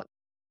probably about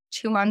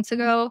 2 months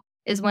ago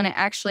is when it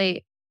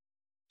actually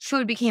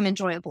food became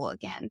enjoyable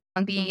again,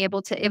 and being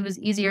able to it was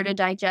easier to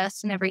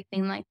digest and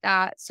everything like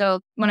that.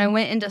 So, when I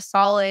went into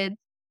solid,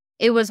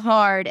 it was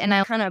hard, and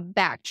I kinda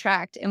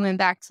backtracked and went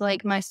back to,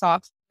 like, my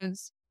soft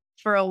foods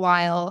for a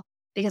while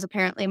because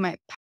apparently my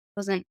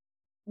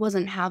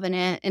wasn't having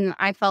it, and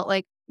I felt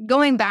like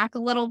going back a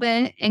little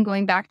bit and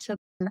going back to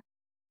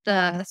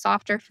the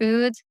softer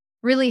foods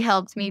really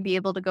helped me be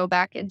able to go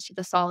back into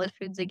the solid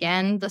foods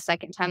again the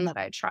second time that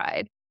I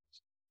tried.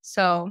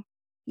 So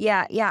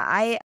Yeah, yeah.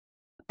 I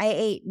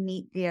ate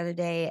meat the other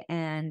day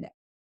and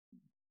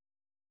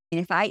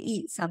if I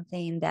eat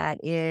something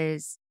that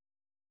is,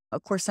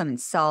 of course, something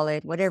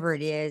solid, whatever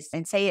it is,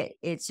 and say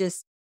it's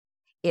just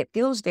it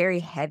feels very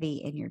heavy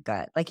in your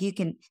gut. Like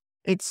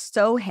it's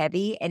so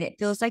heavy and it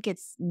feels like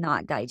it's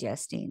not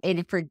digesting.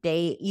 And for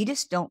day, you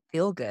just don't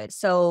feel good.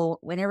 So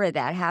whenever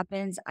that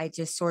happens, I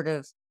just sort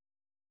of,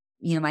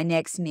 my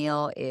next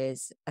meal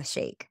is a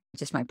shake,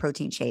 just my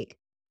protein shake,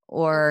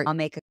 or I'll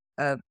make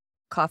a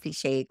coffee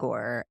shake,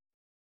 or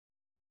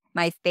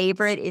my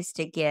favorite is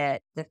to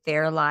get the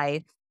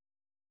Fairlife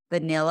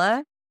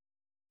vanilla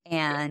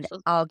and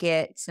I'll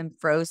get some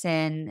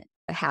frozen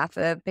half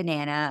a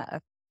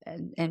banana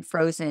and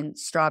frozen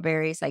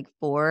strawberries, like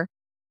 4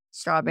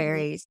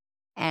 Mhm. strawberries,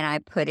 and I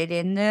put it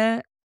in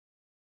the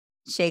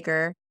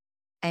shaker,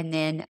 and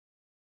then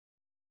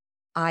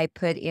I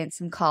put in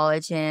some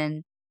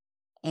collagen,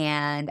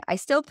 and I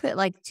still put,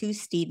 like, 2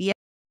 stevia,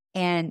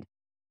 and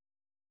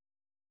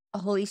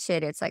holy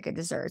shit, it's like a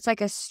dessert. It's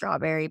like a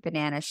strawberry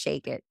banana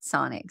shake at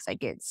Sonic's,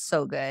 like, it's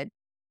so good,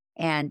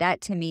 and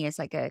that to me is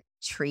like a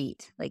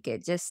treat, like,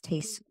 it just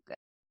tastes so good.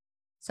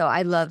 So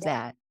I love Yeah.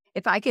 that.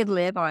 If I could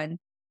live on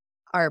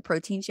our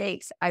protein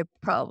shakes, I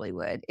probably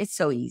would. It's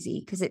so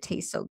easy because it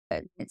tastes so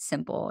good. It's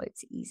simple,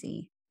 it's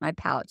easy. My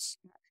pouch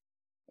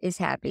is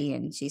happy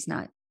and she's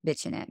not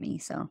bitching at me,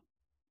 so,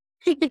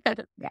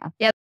 yeah.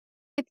 Yeah,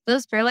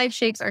 those Fairlife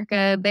shakes are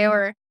good. They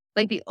were,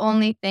 like, the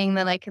only thing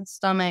that I could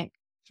stomach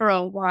for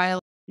a while,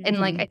 and,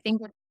 like, Mhm. I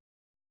think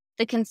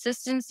the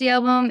consistency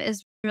of them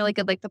is really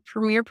good. Like, the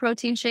Premier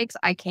protein shakes,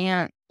 I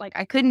can't like,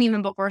 I couldn't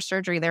even before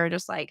surgery. They were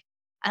just like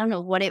I don't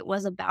know what it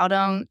was about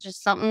them.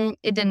 Just something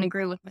it didn't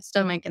agree with my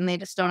stomach, and they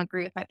just don't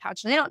agree with my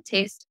pouch, and they don't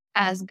taste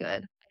as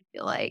good, I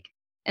feel like,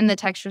 and the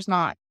texture's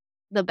not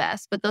the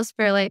best, but those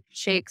Fairlife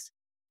shakes,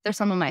 they're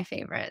some of my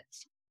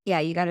favorites. Yeah,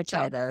 you gotta So,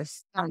 try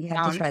those. I'm You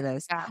have to down. try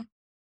those. Yeah.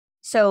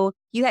 So,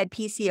 you had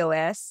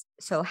PCOS,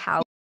 so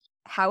how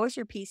was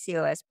your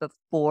PCOS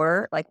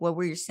before? Like, what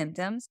were your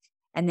symptoms?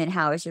 And then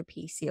how is your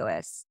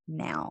PCOS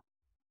now?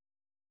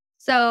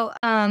 So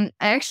I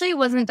actually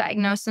wasn't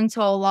diagnosed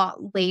until a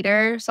lot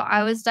later. So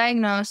I was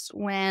diagnosed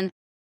when,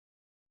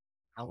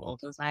 how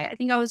old was I? I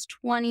think I was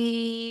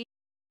 20.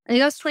 I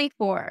think I was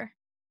 24.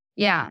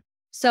 Yeah.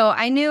 So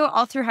I knew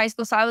all through high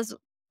school. So I was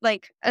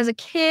like, as a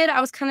kid,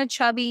 I was kind of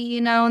chubby,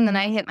 and then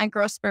I hit my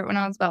growth spurt when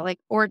I was about like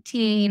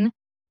 14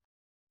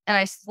 and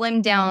I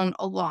slimmed down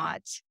a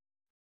lot.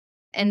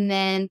 And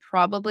then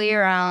probably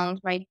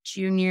around my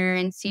junior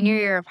and senior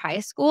year of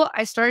high school,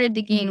 I started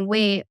to gain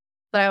weight,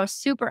 but I was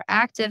super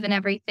active and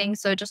everything.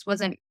 So it just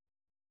wasn't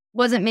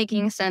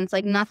making sense.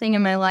 Like nothing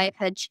in my life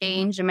had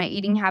changed and my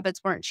eating habits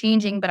weren't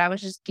changing, but I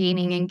was just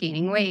gaining and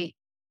gaining weight.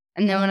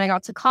 And then when I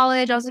got to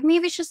college, I was like,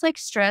 maybe it's just like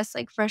stress,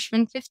 like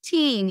freshman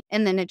 15.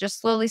 And then it just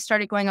slowly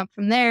started going up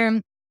from there.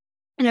 And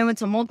I went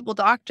to multiple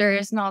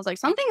doctors and I was like,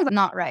 something's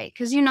not right.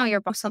 Cause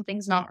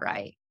something's not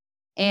right.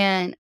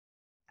 And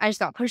I just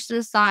got pushed to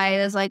the side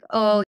as like,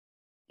 oh,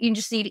 you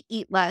just need to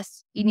eat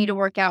less. You need to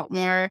work out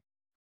more.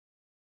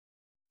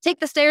 Take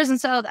the stairs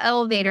instead of the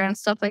elevator and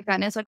stuff like that.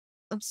 And it's like,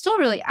 I'm still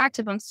really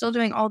active. I'm still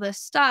doing all this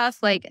stuff.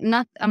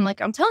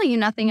 I'm telling you,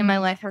 nothing in my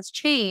life has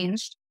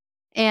changed.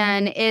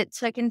 And it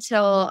took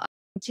until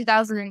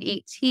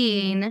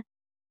 2018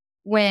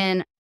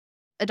 when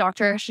a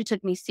doctor actually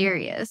took me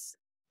serious.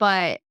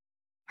 But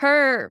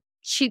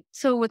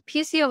so with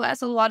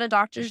PCOS, a lot of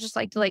doctors just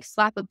like to like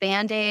slap a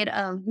Band-Aid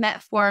of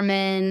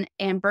metformin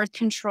and birth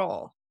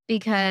control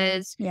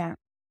because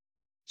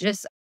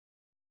just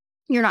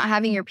you're not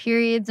having your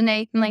periods and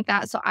anything like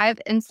that. So I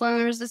have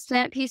insulin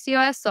resistant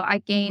PCOS. So I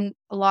gained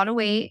a lot of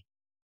weight.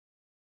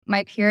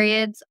 My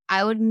periods,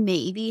 I would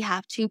maybe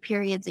have 2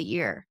 periods a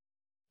year.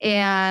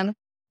 And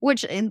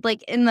which in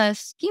the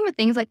scheme of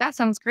things, like that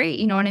sounds great.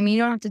 You know what I mean?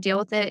 You don't have to deal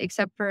with it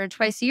except for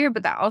twice a year.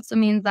 But that also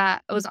means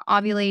that I was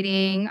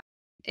ovulating.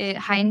 It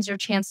heightens your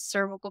chance of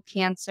cervical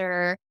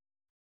cancer.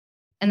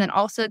 And then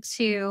also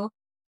too,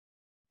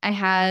 I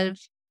have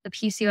the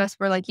PCOS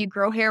where like you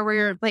grow hair where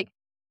you're like,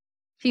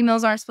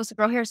 females aren't supposed to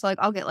grow hair. So like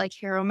I'll get like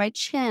hair on my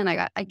chin.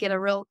 I get a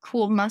real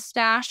cool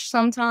mustache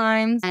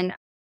sometimes. And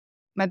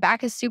my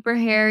back is super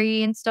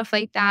hairy and stuff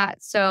like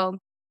that. So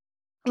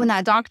when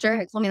that doctor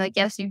had told me like,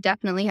 yes, you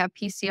definitely have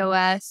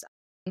PCOS,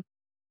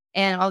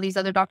 and all these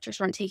other doctors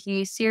weren't taking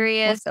you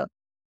serious. So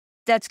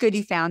that's good.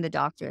 You found a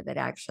doctor that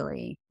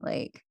actually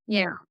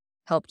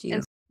helped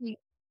you.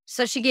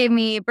 So she gave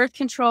me birth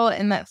control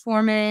and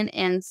metformin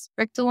and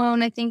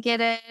sprictolone, I think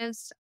it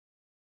is.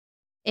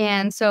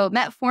 And so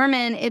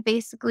metformin,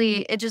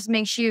 it just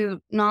makes you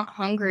not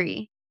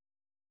hungry.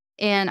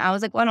 And I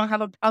was like, well, I don't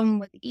have a problem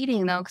with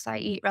eating though, because I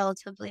eat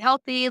relatively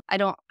healthy. I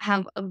don't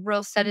have a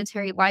real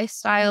sedentary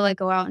lifestyle. I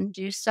go out and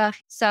do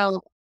stuff.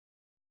 So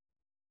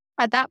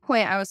at that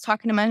point, I was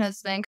talking to my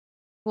husband,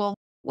 well,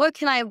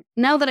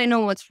 now that I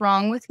know what's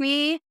wrong with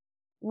me,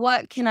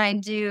 what can I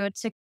do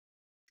to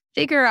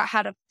figure out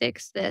how to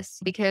fix this?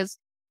 Because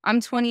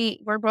I'm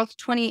 20, we're both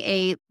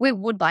 28. We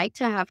would like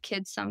to have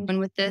kids someone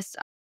with this.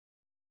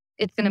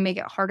 It's going to make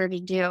it harder to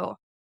do.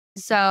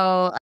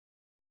 So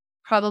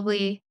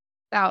probably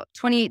about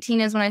 2018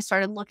 is when I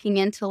started looking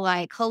into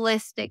like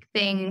holistic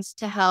things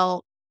to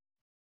help.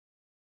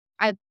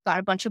 I got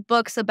a bunch of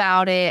books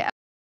about it,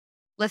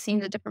 listening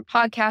to different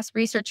podcasts,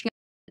 researching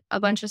a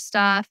bunch of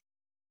stuff,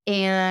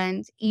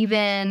 and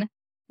even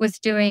was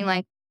doing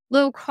like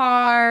low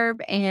carb.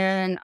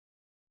 And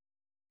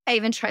I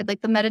even tried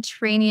like the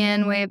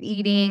Mediterranean way of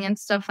eating and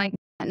stuff like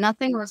that.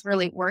 Nothing was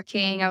really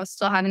working. I was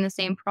still having the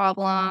same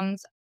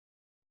problems.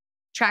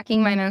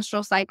 Tracking my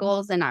menstrual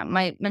cycles, and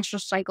my menstrual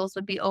cycles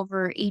would be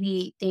over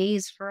 88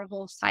 days for a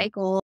whole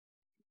cycle.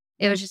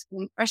 It was just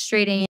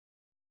frustrating.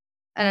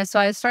 And so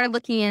I started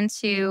looking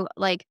into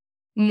like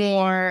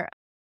more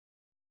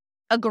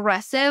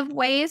aggressive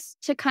ways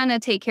to kind of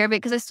take care of it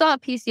because I still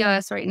have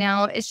PCOS right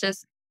now. It's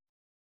just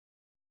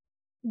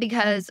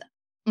because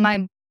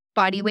my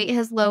body weight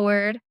has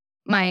lowered.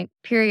 My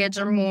periods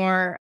are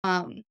more,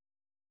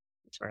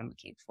 that's what I'm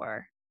looking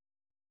for.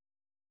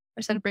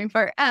 I said brain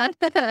fart.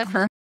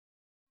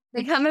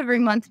 They come every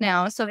month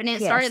now. So and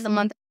it started the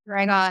month after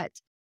I got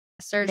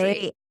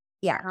surgery.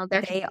 They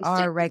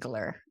are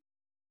regular.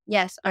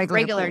 Yes,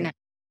 regular now.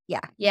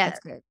 Yeah.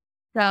 That's good.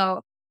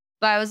 So,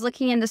 but I was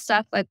looking into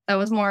stuff that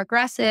was more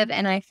aggressive,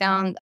 and I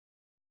found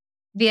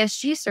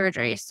VSG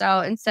surgery. So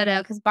instead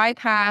of, because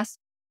bypass,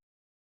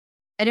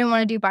 I didn't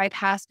want to do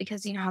bypass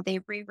because you know how they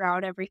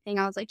reroute everything.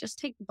 I was like, just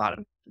take the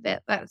bottom of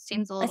it. That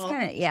seems a little.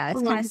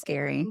 It's kind of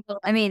scary.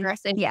 I mean,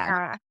 aggressive.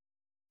 Yeah.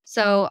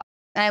 So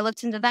I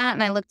looked into that,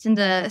 and I looked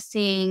into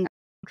seeing,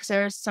 because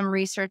there's some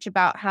research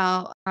about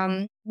how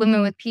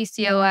women with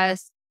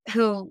PCOS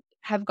who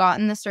have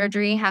gotten the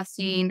surgery have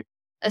seen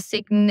a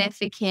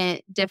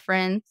significant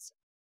difference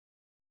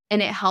in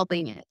it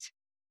helping it.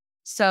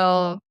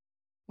 So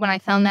when I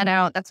found that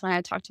out, that's when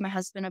I talked to my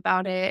husband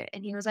about it.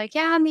 And he was like,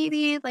 yeah,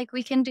 maybe like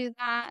we can do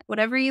that,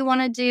 whatever you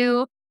want to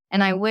do.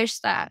 And I wish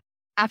that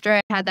after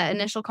I had that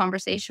initial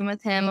conversation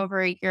with him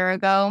over a year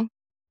ago,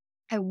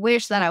 I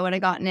wish that I would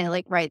have gotten it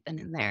like right then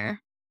and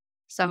there.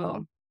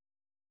 So,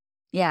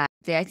 yeah,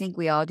 I think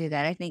we all do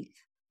that. I think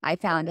I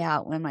found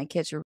out when my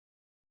kids were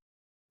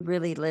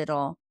really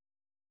little,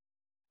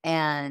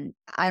 and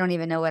I don't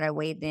even know what I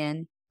weighed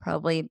then,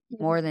 probably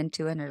more than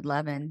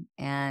 211.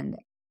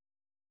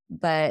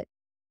 But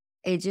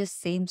it just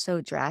seemed so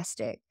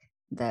drastic,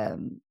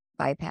 the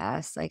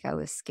bypass. Like I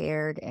was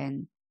scared,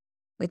 and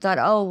we thought,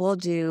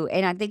 oh,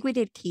 and I think we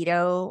did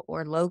keto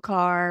or low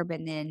carb,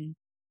 and then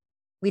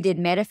we did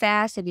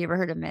Metafast. Have you ever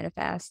heard of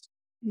Metafast?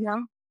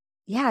 Yeah.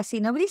 Yeah, see,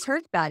 nobody's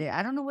heard about it.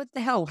 I don't know what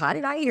the hell. How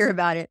did I hear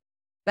about it?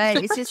 But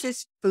it's just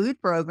this food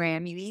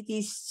program. You eat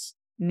these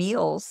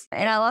meals,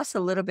 and I lost a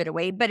little bit of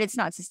weight, but it's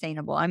not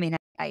sustainable. I mean,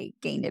 I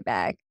gained it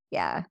back.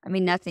 Yeah. I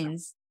mean, nothing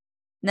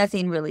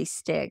really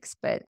sticks,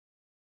 but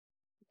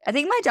I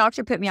think my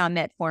doctor put me on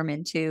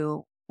metformin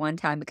too one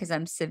time because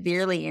I'm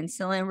severely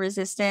insulin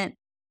resistant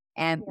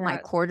and my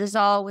Yeah.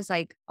 cortisol was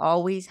like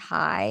always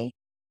high,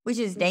 which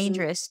is Mhm.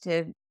 dangerous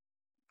to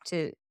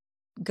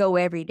go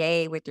every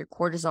day with your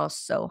cortisol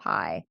so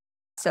high.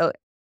 So,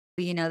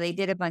 they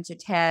did a bunch of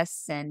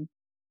tests and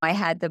I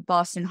had the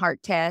Boston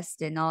heart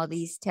test and all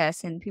these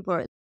tests and people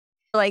are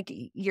like,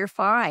 you're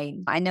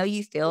fine. I know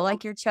you feel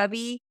like you're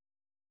chubby,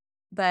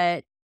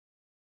 but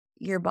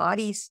your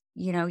body's,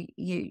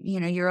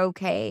 you're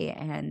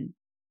okay.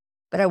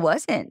 But I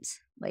wasn't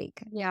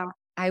like, Yeah.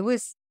 I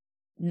was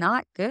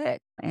not good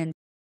and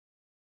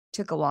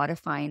took a while to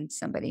find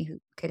somebody who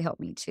could help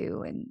me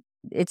too. And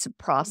it's a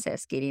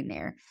process getting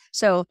there.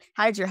 So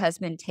how did your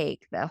husband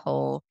take the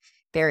whole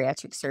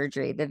bariatric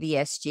surgery, the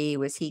VSG?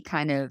 Was he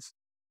kind of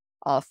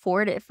all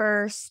for it at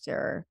first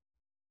or?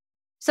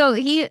 So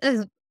he's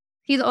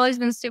always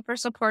been super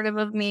supportive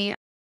of me.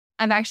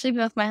 I've actually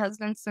been with my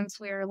husband since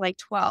we were like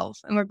 12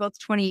 and we're both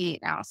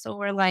 28 now. So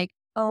we're like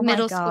Oh my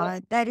middle school.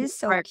 God, that is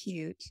so Right.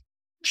 cute.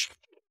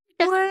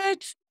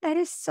 What? That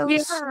is so Yeah.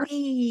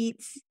 sweet.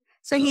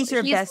 So he's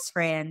your He's best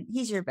friend.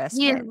 He's your best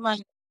he is friend. my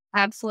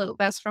absolute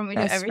best friend. We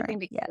do Best everything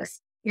friend. together.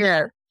 Yes.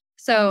 Yeah.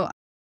 So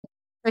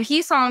but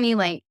he saw me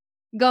like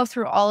go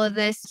through all of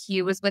this.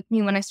 He was with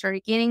me when I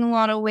started gaining a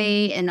lot of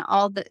weight and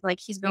all the like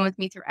he's been with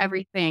me through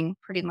everything,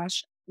 pretty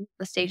much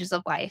the stages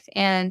of life.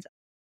 And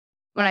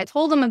when I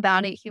told him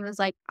about it, he was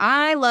like,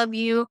 I love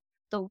you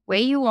the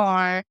way you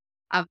are.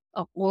 I've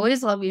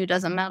always loved you. It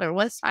doesn't matter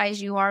what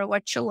size you are,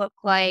 what you look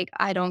like.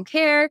 I don't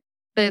care.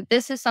 But if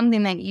this is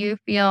something that you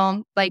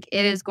feel like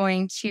it is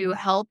going to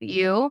help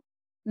you,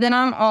 then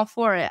I'm all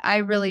for it. I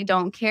really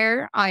don't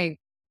care. I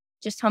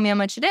just tell me how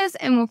much it is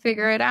and we'll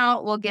figure it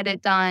out. We'll get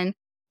it done.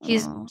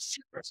 He's Oh,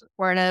 super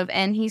supportive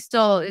and he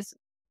still is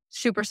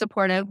super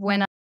supportive.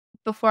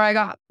 Before I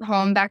got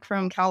home back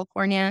from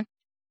California,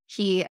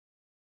 he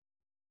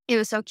it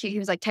was so cute. He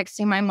was like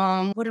texting my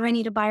mom, what do I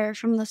need to buy her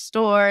from the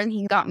store? And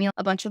he got me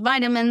a bunch of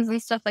vitamins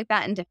and stuff like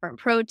that and different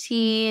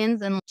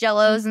proteins and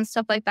jellos and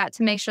stuff like that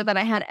to make sure that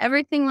I had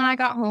everything when I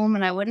got home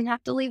and I wouldn't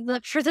have to leave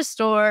for the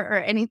store or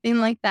anything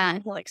like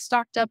that. He like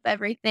stocked up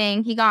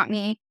everything. He got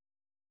me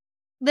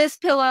this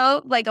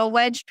pillow, like a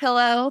wedge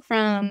pillow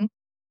from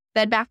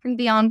Bed Bath and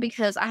Beyond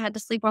because I had to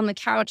sleep on the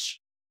couch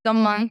a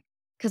month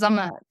because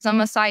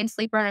I'm a side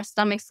sleeper and a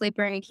stomach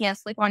sleeper and you can't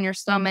sleep on your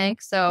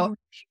stomach. So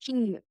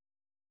he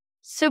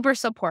super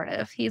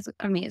supportive. He's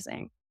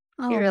amazing.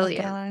 He oh my really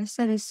is. gosh,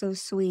 that is so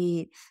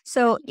sweet.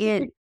 So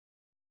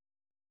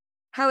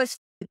how is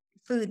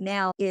food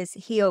now? Is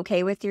he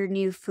okay with your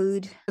new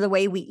food? The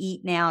way we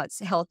eat now, it's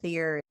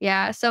healthier.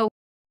 Yeah. So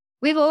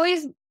we've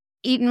always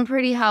eaten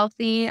pretty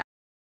healthy.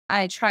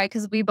 I try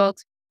because we both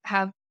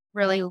have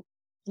really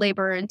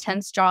labor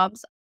intense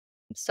jobs.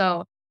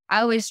 So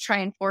I always try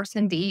and force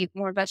him to eat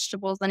more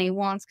vegetables than he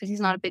wants because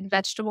he's not a big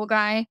vegetable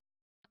guy.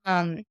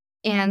 Um,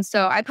 and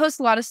so I post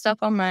a lot of stuff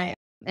on my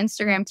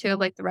Instagram too, of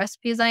like the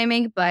recipes I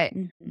make. But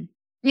Mhm.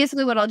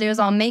 basically, what I'll do is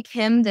I'll make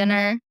him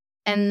dinner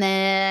and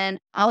then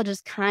I'll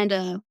just kind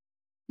of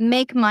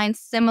make mine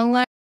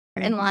similar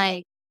and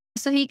like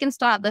so he can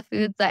stop the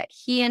foods that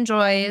he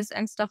enjoys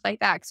and stuff like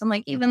that. Cause I'm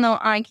like, even though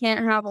I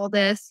can't have all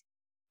this,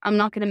 I'm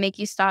not going to make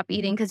you stop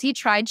eating. Cause he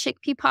tried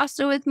chickpea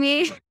pasta with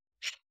me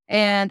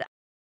and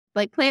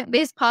like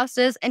plant-based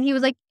pastas. And he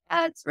was like,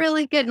 yeah, it's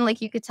really good. And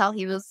like, you could tell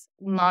he was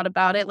not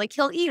about it. Like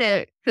he'll eat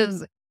it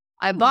cause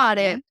I bought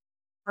Aw. it.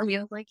 Or he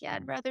was like, yeah,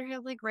 I'd rather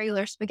have like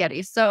regular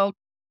spaghetti. So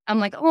I'm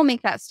like, I'll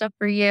make that stuff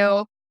for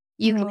you.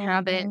 You can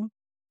have it. Aw.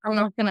 I'm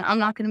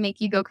not gonna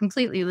make you go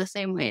completely the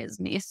same way as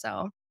me.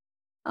 So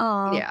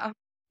Aw. yeah.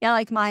 Yeah,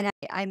 like mine,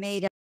 I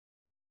made a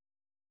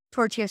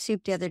tortilla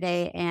soup the other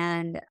day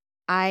and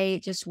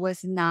I just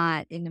was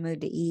not in the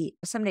mood to eat.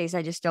 Some days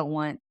I just don't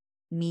want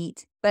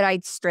meat, but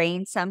I'd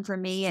strained some for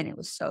me and it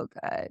was so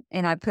good.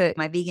 And I put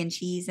my vegan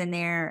cheese in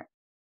there,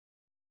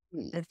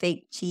 the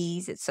fake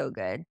cheese. It's so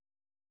good.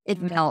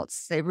 It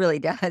melts. It really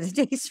does.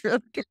 It tastes really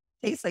good.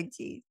 It tastes like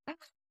cheese.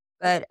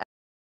 But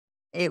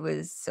it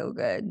was so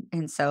good.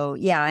 And so,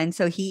 yeah. And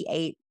so he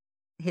ate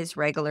his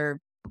regular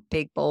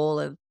big bowl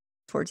of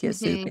tortilla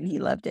soup Mhm. and he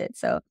loved it.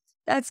 So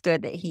that's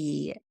good that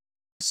he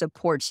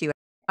supports you.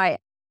 I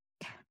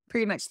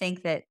pretty much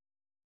think that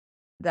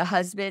the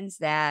husbands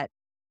that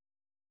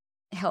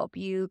help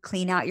you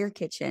clean out your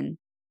kitchen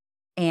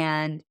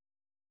and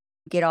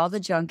get all the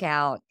junk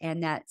out,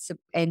 and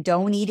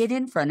don't eat it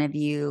in front of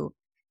you.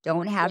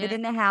 Don't have it Yeah.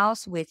 in the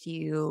house with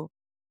you,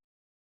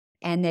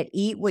 and that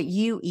eat what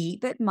you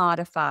eat, but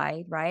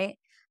modified, right?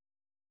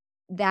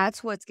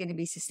 That's what's going to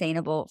be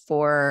sustainable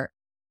for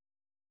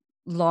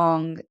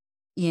long,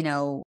 you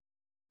know,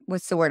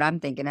 what's the word I'm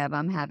thinking of?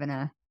 I'm having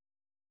a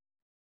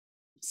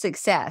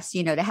success,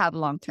 to have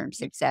long-term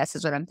success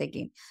is what I'm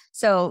thinking.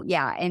 So,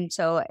 yeah. And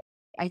so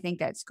I think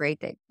that's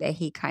great that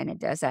he kind of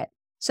does that.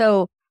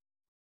 So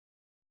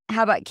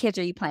how about kids?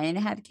 Are you planning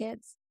to have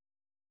kids?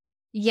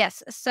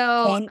 Yes.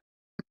 So, Can,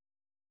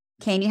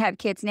 can you have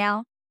kids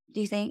now,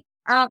 do you think?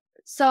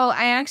 so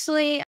I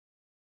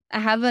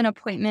have an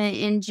appointment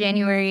in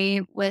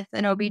January with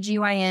an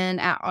OBGYN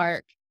at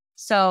ARC.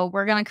 So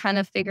we're going to kind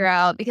of figure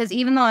out, because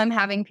even though I'm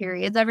having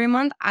periods every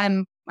month, I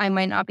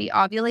might not be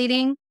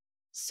ovulating.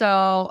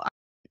 So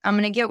I'm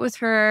going to get with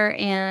her,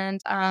 and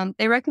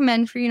they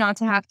recommend for you not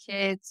to have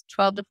kids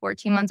 12 to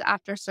 14 months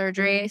after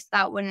surgery. So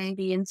that wouldn't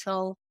be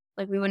until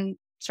we wouldn't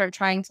start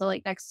trying till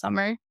next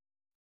summer,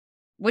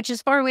 which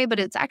is far away, but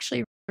it's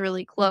actually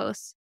really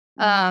close.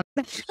 Um,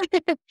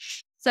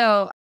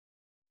 so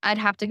I'd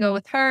have to go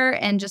with her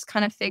and just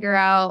kind of figure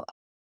out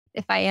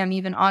if I am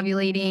even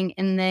ovulating.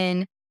 And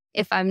then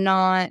if I'm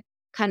not,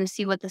 kind of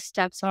see what the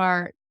steps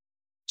are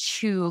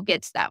to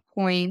get to that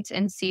point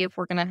and see if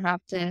we're going to have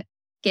to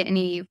get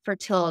any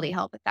fertility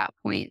help at that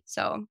point.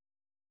 So,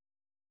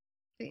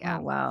 Oh, yeah.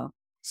 wow.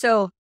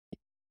 So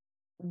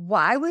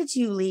why would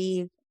you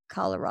leave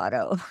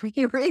Colorado?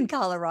 You were in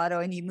Colorado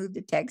and you moved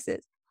to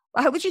Texas.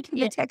 Why would you come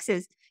to Yeah.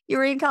 Texas? You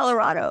were in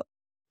Colorado.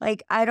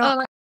 I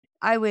don't,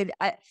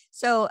 Oh,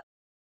 so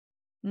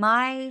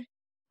my,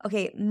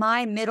 okay,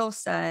 my middle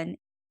son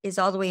is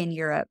all the way in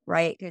Europe,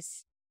 right?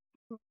 Because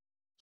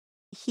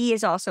he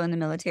is also in the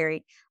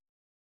military.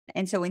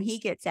 And so when he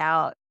gets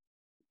out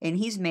and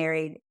he's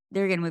married,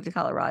 they're going to move to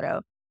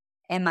Colorado.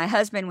 And my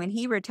husband, when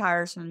he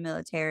retires from the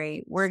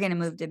military, we're going to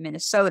move to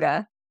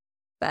Minnesota.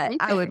 But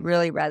I okay. would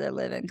really rather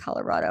live in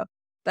Colorado.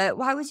 But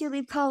why would you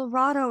leave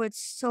Colorado? It's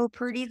so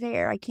pretty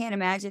there. I can't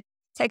imagine.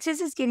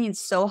 Texas is getting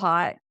so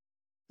hot.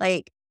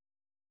 Like,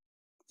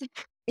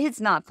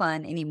 it's not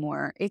fun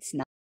anymore. It's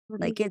not.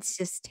 Like, it's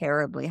just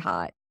terribly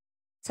hot.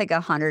 It's like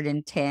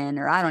 110,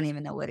 or I don't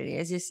even know what it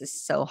is. It's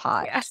just so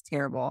hot. Yeah. It's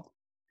terrible.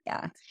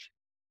 Yeah.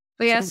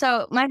 But yeah, So,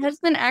 so my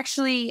husband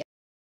actually,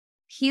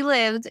 he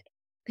lived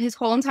his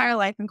whole entire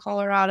life in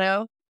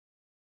Colorado.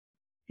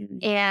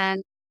 mm,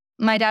 And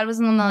my dad was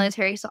in the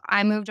military, so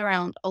I moved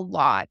around a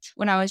lot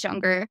when I was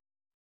younger.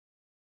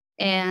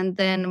 And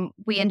then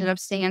we ended up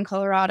staying in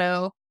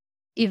Colorado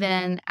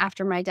even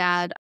after my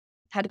dad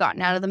had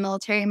gotten out of the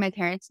military and my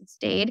parents had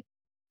stayed,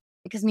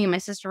 because me and my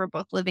sister were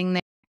both living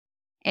there.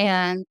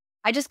 And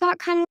I just got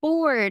kind of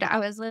bored. I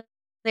was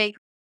like,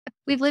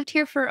 we've lived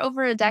here for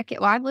over a decade.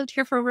 Well, I've lived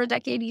here for over a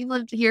decade. You've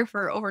lived here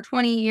for over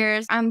 20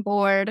 years. I'm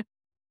bored.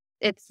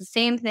 It's the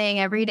same thing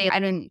every day. I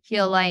didn't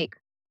feel like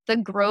the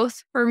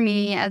growth for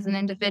me as an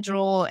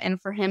individual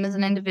and for him as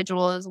an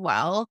individual as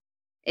well,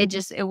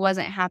 it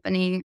wasn't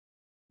happening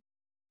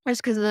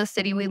just because of the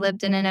city we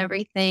lived in and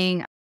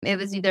everything. It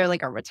was either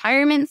like a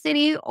retirement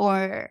city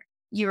or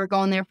you were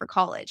going there for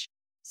college.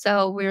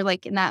 So we were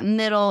in that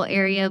middle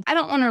area. I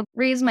don't want to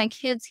raise my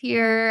kids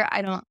here.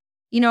 I don't,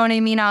 you know what I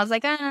mean? I was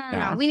like,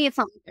 yeah. we need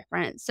something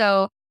different.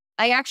 So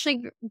I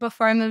actually,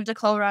 before I moved to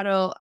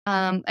Colorado,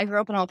 I grew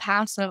up in El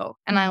Paso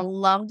and I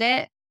loved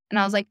it. And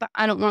I was like, but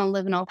I don't want to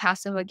live in El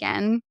Paso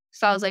again.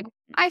 So I was like,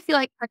 I feel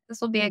like Texas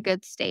will be a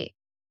good state.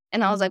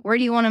 And I was like, where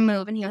do you want to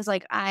move? And he was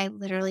like, I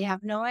literally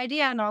have no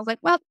idea. And I was like,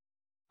 well,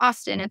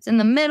 Austin, it's in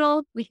the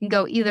middle. We can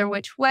go either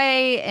which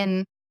way.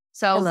 And I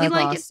so we love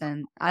like it.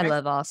 Austin. I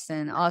love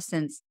Austin.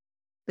 Austin's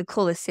the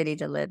coolest city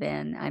to live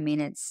in. I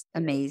mean, it's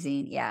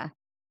amazing. Yeah.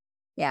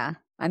 Yeah.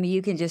 I mean,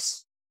 you can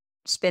just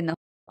spend the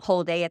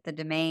whole day at the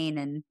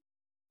Domain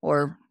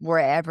or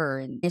wherever.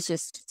 And it's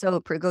just so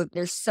pretty good.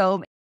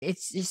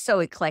 It's just so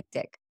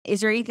eclectic.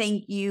 Is there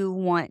anything you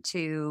want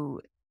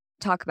to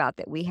talk about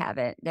that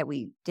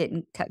we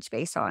didn't touch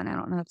base on? I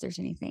don't know if there's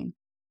anything.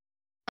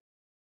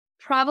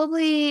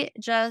 Probably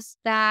just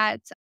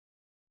that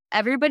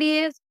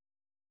everybody's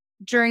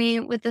journey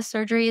with the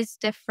surgery is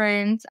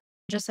different.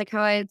 Just like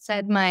how I had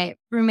said, my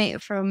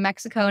roommate from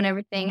Mexico and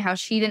everything, how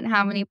she didn't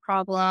have any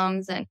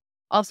problems and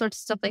all sorts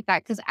of stuff like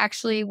that. Because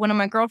actually, one of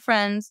my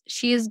girlfriends,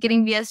 she is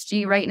getting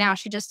VSG right now.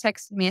 She just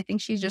texted me. I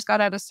think she just got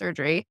out of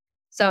surgery.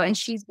 So, and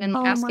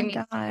Oh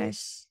my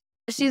gosh.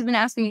 she's been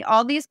asking me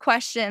all these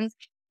questions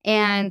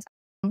and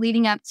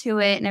leading up to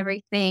it and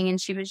everything. And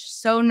she was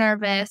just so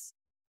nervous.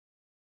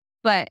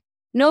 But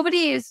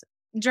nobody's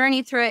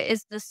journey through it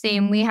is the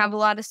same. We have a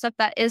lot of stuff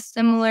that is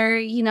similar,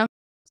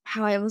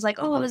 how I was like,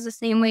 oh, I was the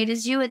same weight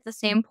as you at the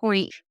same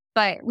point.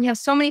 But we have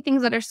so many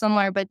things that are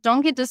similar, but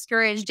don't get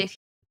discouraged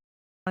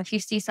if you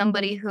see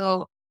somebody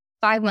who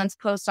 5 months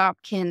post-op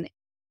can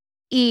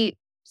eat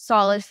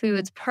solid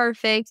foods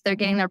perfect. They're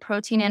getting their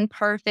protein in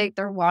perfect,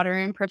 their water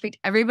in perfect.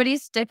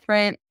 Everybody's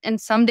different. And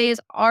some days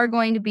are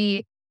going to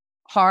be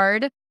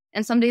hard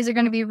and some days are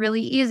going to be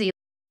really easy.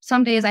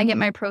 some days I get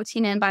my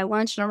protein in by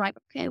lunch and I'm like,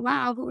 okay,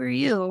 wow, who are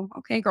you?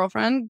 Okay,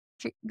 girlfriend,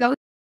 go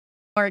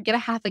or get a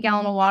half a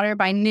gallon of water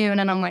by noon.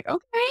 And I'm like,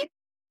 okay,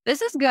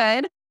 this is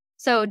good.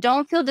 So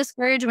don't feel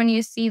discouraged when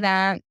you see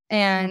that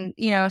and,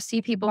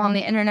 see people on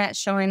the internet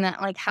showing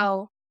that like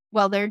how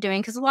well they're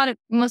doing. Cause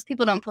most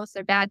people don't post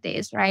their bad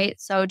days, right?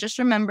 So just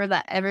remember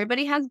that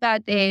everybody has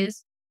bad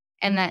days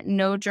and that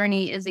no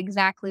journey is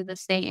exactly the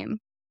same.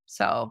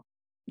 So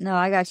No,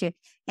 I got you.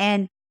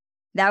 And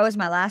that was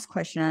my last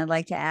question I'd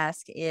like to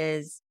ask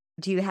is,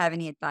 do you have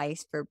any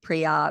advice for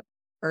pre-op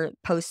or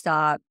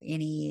post-op?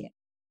 Any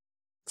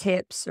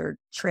tips or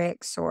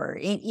tricks or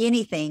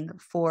anything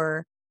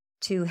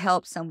to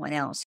help someone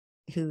else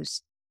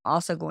who's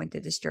also going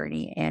through this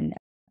journey? And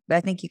but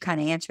I think you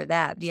kind of answered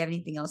that. Do you have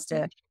anything else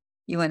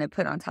you want to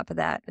put on top of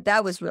that? But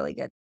that was really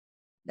good.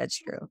 That's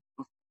true.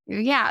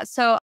 yeah.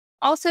 So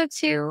also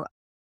too,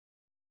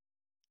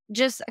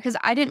 just because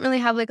I didn't really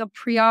have like a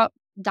pre-op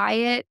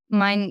diet,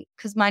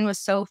 because mine was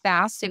so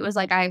fast. It was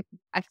like I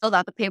filled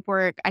out the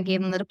paperwork, I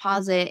gave them the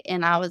deposit,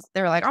 and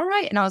they were like, all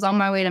right. And I was on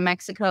my way to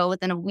Mexico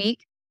within a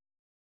week.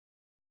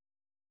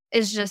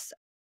 It's just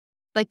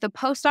like the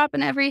post-op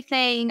and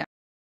everything.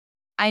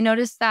 I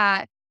noticed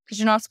that because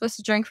you're not supposed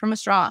to drink from a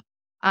straw.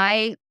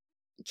 I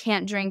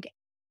can't drink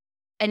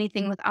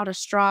anything without a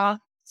straw.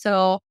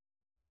 So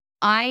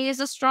I use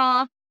a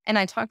straw. And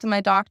I talked to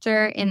my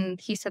doctor and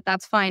he said,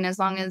 that's fine as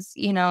long as,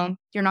 you're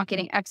not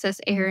getting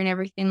excess air and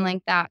everything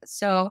like that.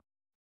 So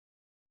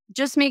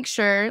just make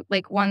sure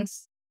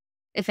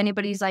if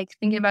anybody's like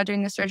thinking about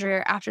doing the surgery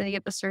or after they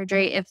get the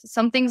surgery, if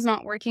something's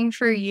not working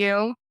for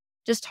you,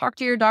 just talk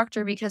to your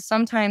doctor because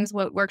sometimes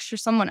what works for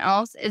someone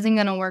else isn't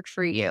going to work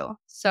for you.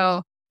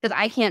 So, because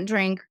I can't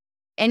drink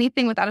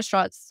anything without a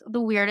straw. It's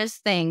the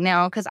weirdest thing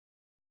now because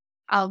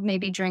I'll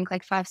maybe drink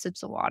like 5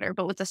 sips of water,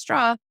 but with a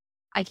straw,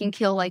 I can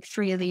kill like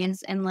 3 of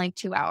these in like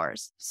 2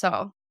 hours.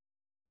 So,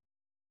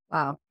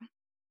 Wow.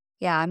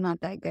 Yeah, I'm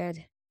not that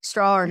good.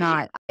 Straw or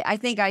not. I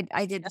think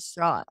I did the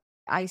straw.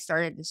 I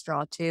started the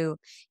straw too.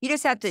 You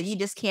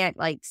just can't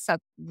like suck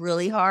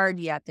really hard.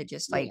 You have to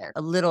just like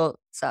a little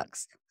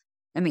sucks.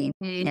 I mean,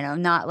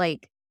 not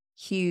like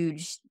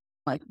huge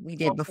like we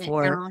did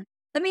before.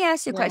 Let me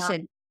ask you a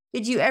question.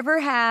 Did you ever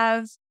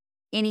have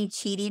any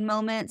cheating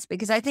moments?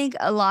 Because I think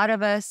a lot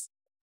of us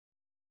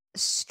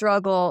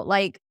struggle.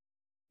 Like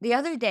the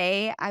other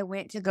day, I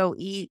went to go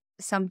eat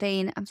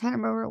something. I'm trying to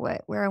remember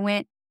where I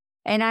went,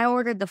 and I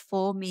ordered the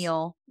full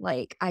meal.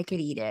 Like I could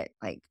eat it.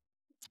 Like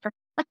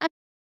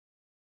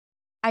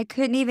I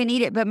couldn't even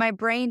eat it, but my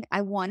brain,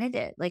 I wanted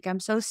it. Like I'm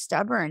so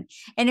stubborn,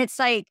 and it's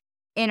like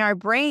in our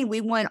brain, we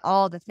want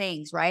all the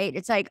things, right?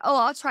 It's like, oh,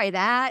 I'll try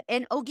that,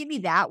 and oh, give me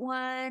that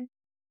one,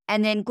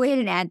 and then go ahead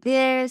and add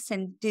this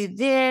and do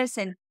this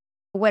and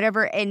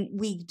whatever, and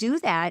we do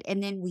that,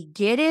 and then we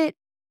get it.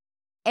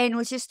 And it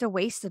was just a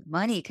waste of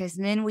money because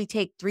then we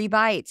take 3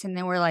 bites and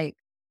then we're like,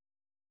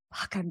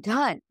 fuck, I'm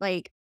done.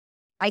 Like,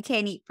 I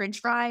can't eat French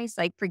fries.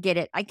 Like, forget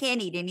it. I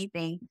can't eat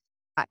anything.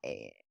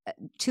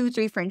 2,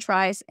 3 French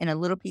fries and a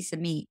little piece of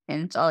meat,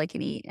 and it's all I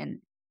can eat. And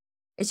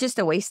it's just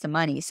a waste of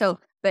money. So,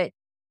 but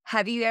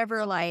have you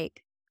ever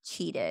like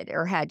cheated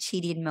or had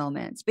cheating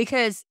moments?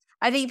 Because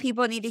I think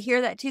people need to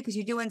hear that too, because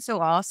you're doing so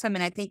awesome.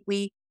 And I think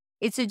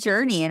it's a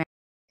journey. And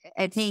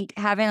I think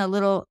having a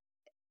little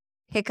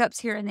hiccups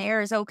here and there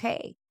is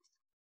okay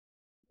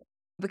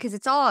because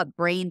it's all a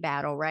brain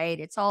battle, right?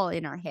 It's all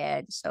in our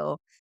head. So,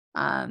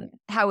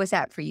 how was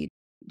that for you?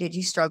 Did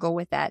you struggle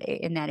with that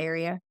in that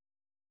area?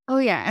 oh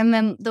yeah. And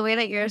then the way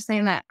that you're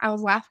saying that, I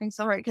was laughing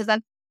so hard because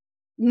that's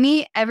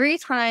me every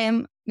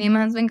time me and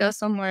my husband go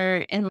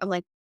somewhere and I'm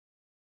like,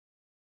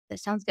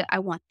 this sounds good. I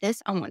want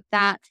this. I want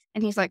that.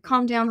 And he's like,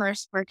 calm down, there,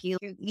 Sparky.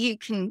 You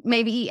can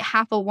maybe eat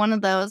half of one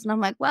of those. And I'm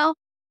like, well,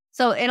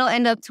 so it'll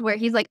end up to where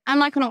he's like, I'm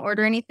not going to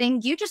order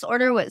anything. You just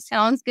order what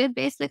sounds good,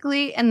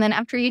 basically. And then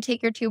after you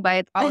take your 2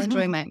 bites, I'll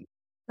enjoy mine.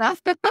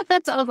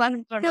 That's all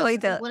I'm Really,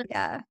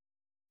 yeah.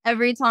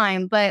 every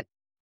time. But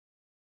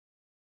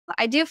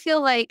I do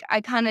feel like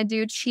I kind of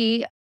do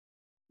cheat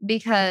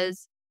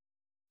because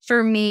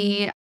for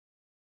me,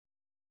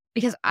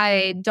 because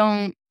I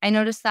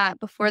noticed that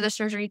before the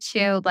surgery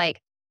too,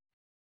 like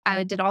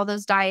I did all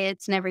those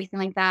diets and everything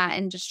like that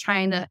and just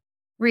trying to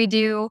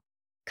redo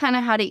kind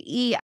of how to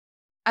eat.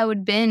 I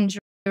would binge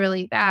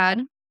really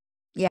bad.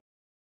 Yeah.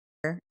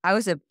 I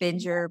was a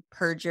binger,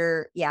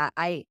 purger. Yeah.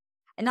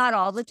 Not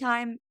all the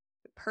time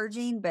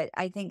purging, but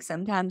I think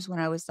sometimes when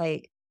I was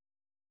like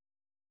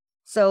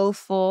so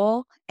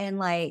full and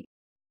like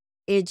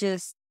it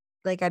just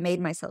like I made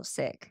myself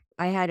sick.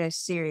 I had a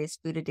serious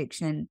food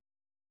addiction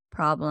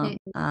problem.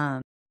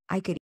 I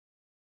could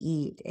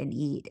eat and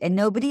eat, and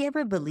nobody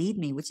ever believed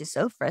me, which is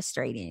so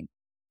frustrating.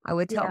 I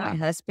would tell my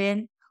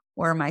husband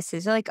or my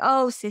sister, like,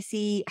 "Oh,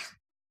 CeCe,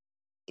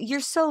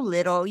 you're so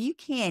little. You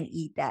can't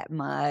eat that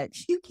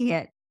much. You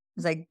can't." I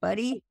was like,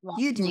 "Buddy,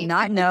 you do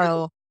not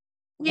know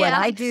what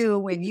I do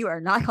when you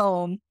are not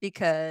home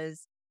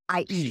because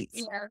I eat.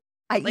 Yeah.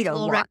 I Like eat a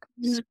lot.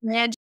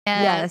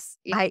 Yes,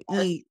 I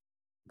eat."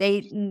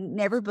 They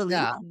never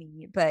believed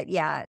me, but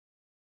yeah,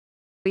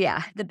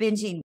 yeah, the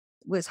binging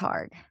was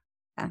hard.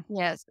 Yeah.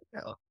 Yes.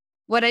 So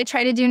what I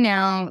try to do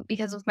now,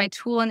 because of my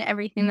tool and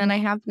everything that I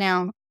have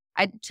now,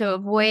 to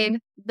avoid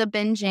the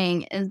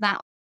binging is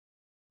that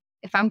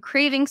if I'm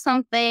craving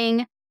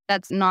something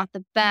that's not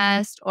the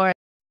best or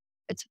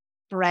it's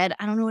bread,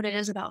 I don't know what it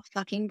is about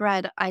fucking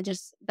bread.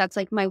 That's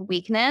like my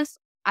weakness.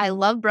 I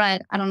love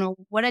bread. I don't know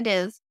what it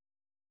is,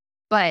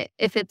 but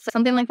if it's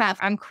something like that,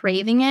 if I'm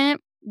craving it,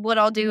 what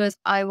I'll do is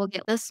I will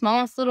get the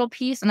smallest little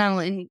piece and I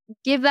will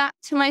give that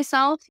to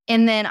myself.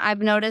 And then I've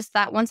noticed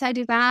that once I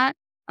do that,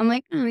 I'm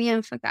like, oh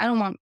yeah, fuck, I don't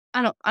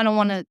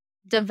want to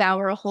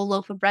devour a whole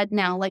loaf of bread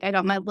now. Like I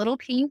got my little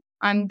piece.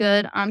 I'm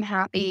good. I'm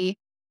happy.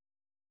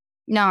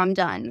 Now I'm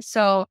done.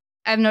 So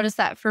I've noticed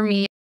that for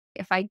me,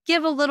 if I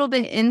give a little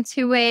bit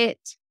into it,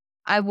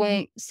 I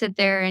won't sit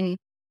there and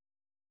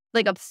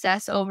like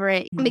obsess over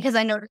it Mhm. because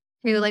I noticed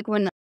too, like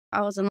when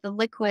I was in the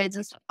liquids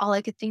and stuff, all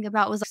I could think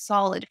about was like,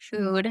 solid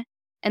food.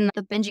 And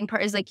the binging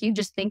part is like you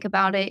just think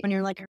about it when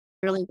you're like, I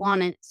really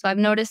want it. So I've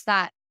noticed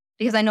that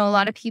because I know a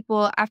lot of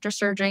people after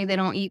surgery, they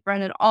don't eat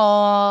bread at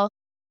all.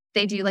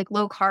 They do like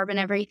low carb and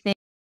everything.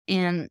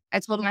 And I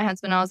told my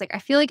husband, I was like, I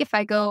feel like if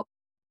I go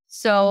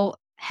so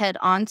head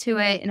onto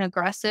it and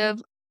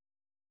aggressive,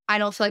 I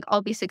don't feel like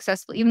I'll be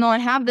successful. Even though I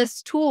have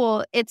this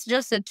tool, it's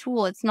just a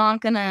tool.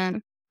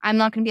 I'm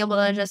not gonna be able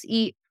to just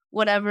eat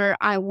whatever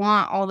I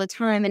want all the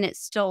time and it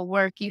still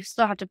work. You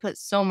still have to put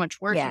so much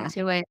work Yeah.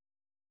 into it.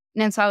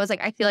 And so I was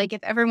like, I feel like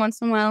if every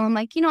once in a while I'm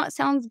like, you know what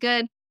sounds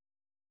good?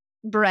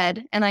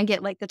 Bread. And I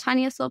get like the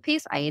tiniest little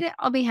piece, I eat it,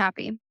 I'll be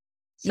happy.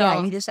 Yeah,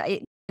 So you just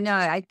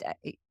no,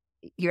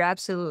 you're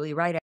absolutely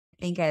right. I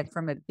think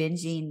from a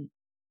binging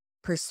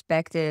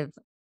perspective,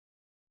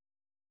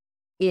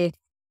 if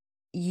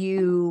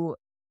you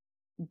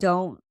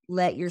don't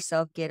let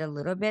yourself get a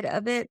little bit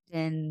of it,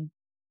 then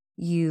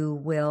you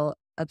will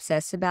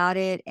obsess about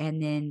it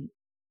and then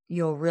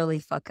you'll really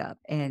fuck up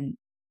and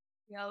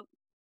yep.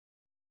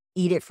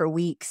 eat it for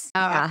weeks.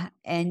 Yeah,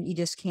 and you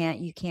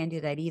can't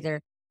do that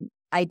either.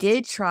 I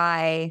did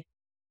try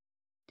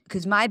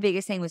because my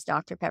biggest thing was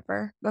Dr.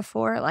 Pepper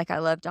before. Like I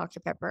love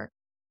Dr. Pepper.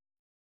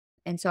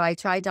 And so I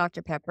tried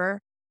Dr.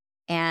 Pepper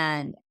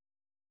and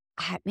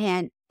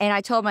man, and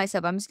I told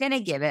myself I'm just gonna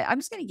get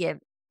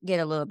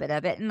a little bit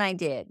of it. And I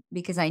did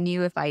because I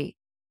knew if I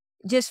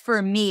just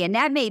for me, and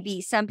that may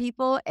be some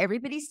people,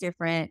 everybody's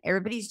different,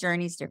 everybody's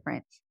journey is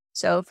different.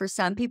 So for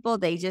some people,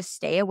 they just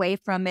stay away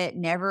from it,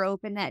 never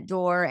open that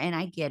door, and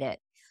I get it.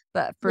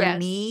 But for Yes.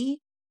 me,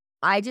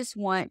 I just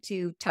want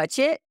to touch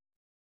it.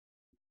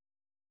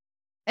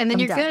 And then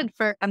I'm you're done. good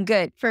for I'm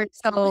good. So,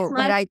 but less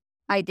right.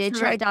 I did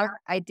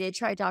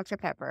try Dr.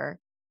 Pepper,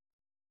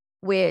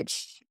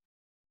 which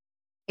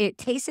it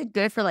tasted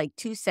good for like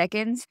 2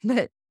 seconds,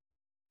 but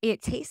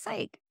it tastes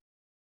like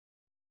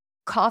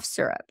cough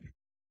syrup.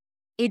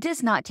 It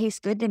does not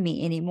taste good to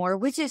me anymore,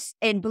 which is,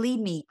 and believe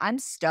me, I'm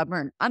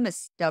stubborn. I'm a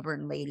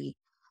stubborn lady.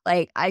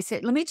 Like I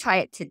said, let me try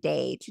it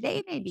today.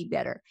 Today may be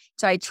better.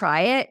 So I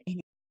try it and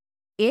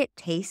it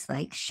tastes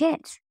like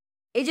shit.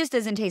 It just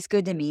doesn't taste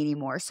good to me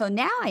anymore. So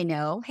now I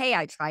know, hey,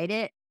 I tried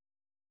it.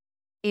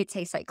 It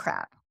tastes like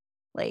crap.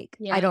 Like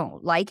I Yeah.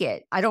 don't like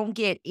it. I don't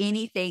get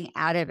anything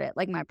out of it.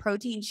 Like my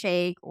protein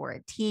shake or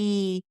a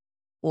tea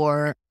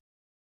or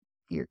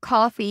your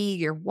coffee,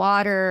 your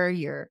water,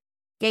 your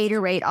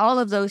Gatorade, all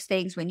of those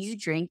things, when you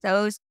drink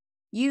those,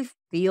 you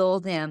feel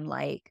them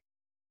like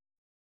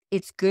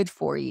it's good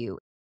for you.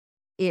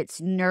 It's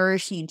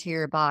nourishing to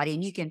your body,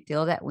 and you can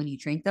feel that when you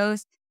drink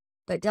those.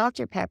 But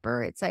Dr.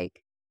 Pepper, it's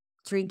like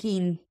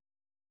drinking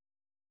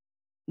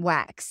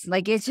wax.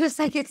 Like it's just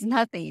like it's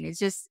nothing. It's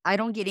just I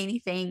don't get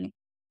anything.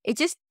 It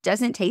just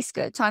doesn't taste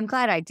good. So I'm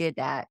glad I did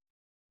that.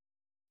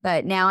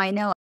 But now I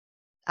know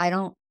I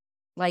don't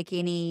like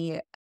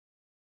any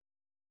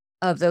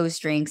of those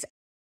drinks.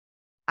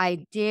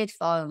 I did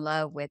fall in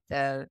love with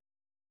the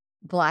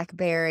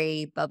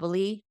blackberry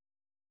bubbly.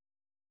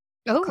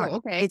 Oh,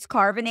 okay. It's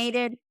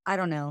carbonated. I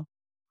don't know.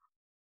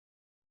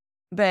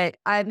 But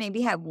I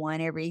maybe have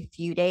one every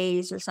few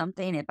days or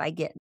something if I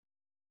get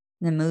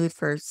in the mood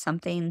for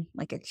something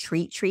like a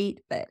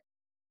treat, but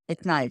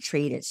it's not a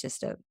treat. It's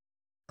just a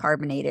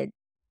carbonated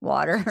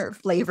water,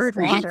 flavored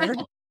Right. water.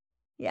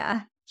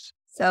 Yeah.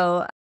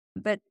 So,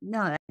 but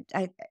no,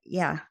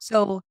 yeah.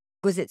 So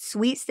was it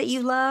sweets that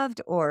you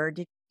loved or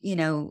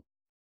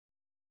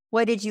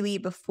what did you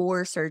eat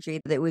before surgery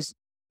that was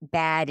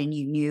bad and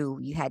you knew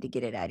you had to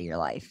get it out of your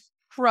life?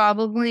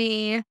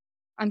 Probably,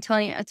 I'm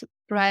telling you, it's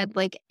bread,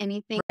 like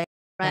anything red,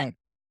 Right.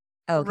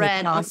 Okay,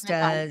 red. Oh my God.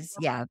 pastas.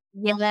 Yeah.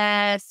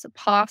 Yes,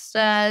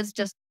 pastas,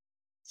 just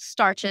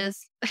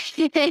starches,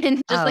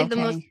 and just Oh, like the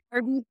most okay.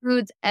 carby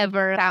foods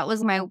ever. That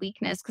was my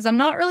weakness because I'm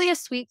not really a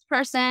sweets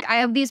person. I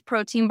have these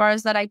protein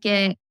bars that I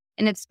get,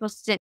 and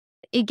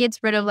it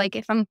gets rid of like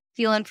if I'm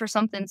feeling for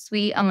something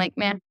sweet, I'm like,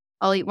 man,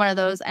 I'll eat one of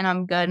those and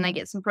I'm good, and I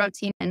get some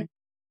protein.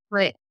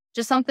 But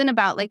just something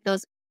about like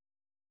those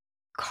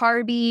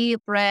carby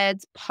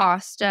breads,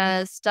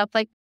 pastas, stuff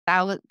like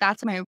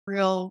that's my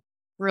real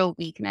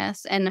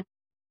weakness. And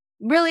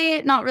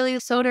really not really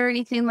soda or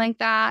anything like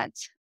that.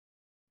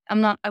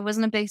 I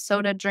wasn't a big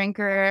soda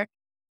drinker.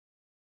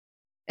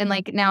 And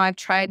like now I've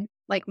tried,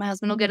 like my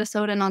husband will get a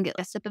soda and I'll get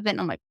a sip of it.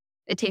 And I'm like,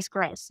 it tastes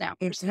gross now.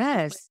 It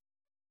does.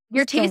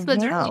 Your What taste the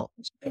buds are hell?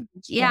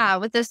 yeah,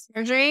 with this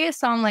surgery.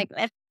 So I'm like,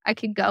 if I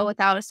could go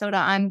without a soda,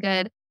 I'm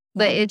good.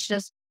 But it's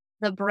just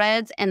the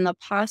breads and the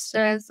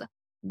pastas,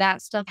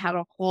 that stuff had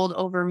a hold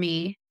over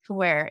me to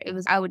where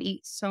I would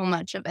eat so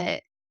much of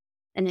it.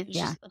 And it was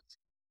Yeah. just,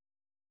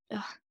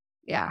 ugh,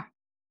 yeah.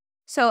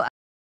 So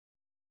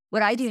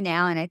what I do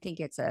now, and I think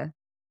it's an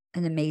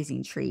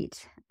amazing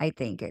treat. I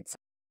think it's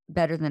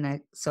better than a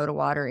soda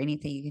water or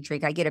anything you can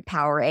drink. I get a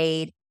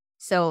Powerade.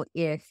 So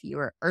if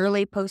you're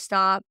early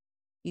post-op,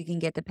 you can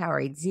get the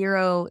Powerade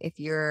Zero. If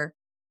you're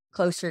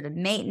closer to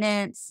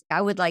maintenance,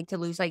 I would like to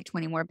lose like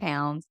 20 more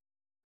pounds.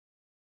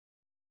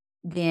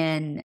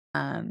 Then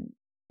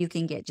you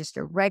can get just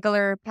a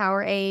regular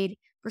Powerade.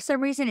 For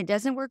some reason, it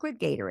doesn't work with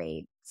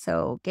Gatorade.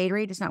 So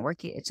Gatorade does not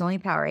work. It's only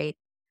Powerade.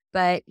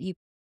 But you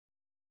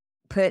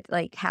put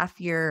like half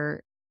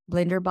your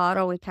blender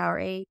bottle with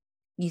Powerade.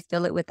 You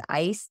fill it with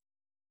ice.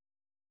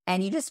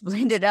 And you just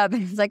blend it up.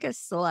 And it's like a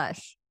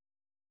slush.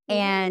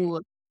 And,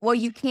 Ooh. well,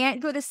 you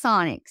can't go to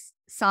Sonic's.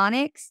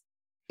 Sonic's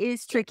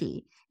is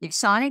tricky. If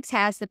Sonic's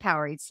has the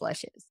Powerade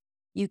slushes,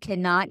 you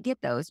cannot get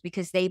those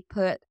because they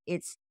put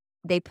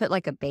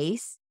like a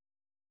base,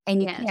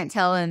 and you can't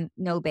tell them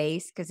no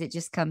base because it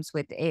just comes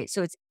with it.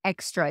 So it's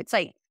extra. It's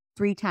like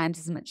 3 times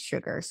as much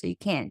sugar. So you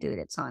can't do it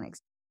at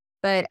Sonic's.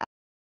 But,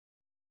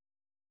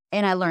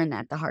 and I learned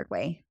that the hard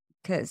way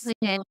because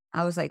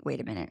I was like,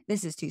 wait a minute,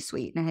 this is too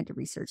sweet. And I had to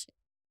research it.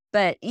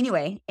 But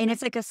anyway, and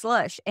it's like a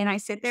slush. And I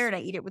sit there and I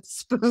eat it with a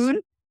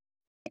spoon.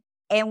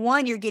 And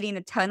one, you're getting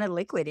a ton of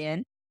liquid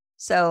in.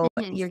 So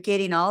you're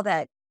getting all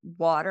that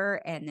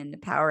water and then the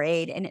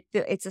Powerade. And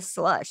it's a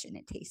slush and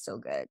it tastes so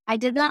good. I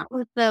did that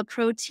with the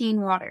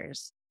protein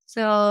waters.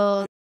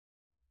 So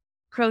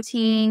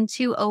protein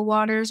 2O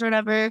waters or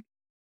whatever.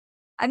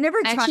 I've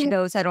never tried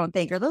those, I don't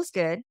think. Are those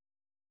good?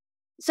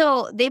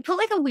 So they put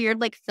like a weird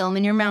like film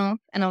in your mouth.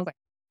 And I was like,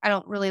 I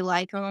don't really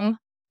like them.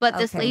 But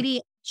this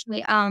lady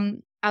actually,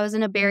 I was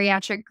in a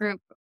bariatric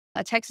group,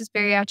 a Texas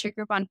bariatric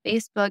group on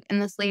Facebook.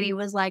 And this lady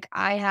was like,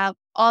 I have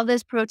all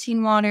this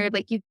protein water.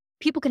 Like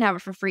people can have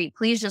it for free.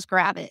 Please just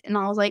grab it. And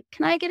I was like,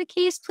 can I get a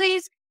case,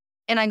 please?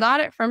 And I got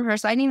it from her.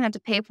 So I didn't even have to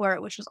pay for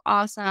it, which was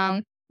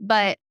awesome.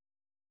 But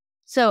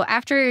so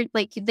after,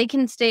 like, they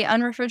can stay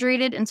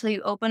unrefrigerated until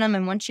you open them.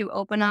 And once you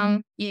open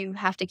them, you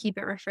have to keep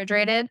it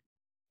refrigerated.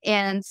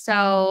 And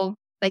so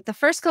like the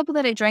first couple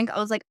that I drank, I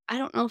was like, I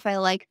don't know if I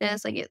like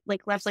this. Like it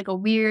like left like a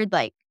weird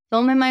like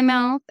film in my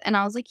mouth. And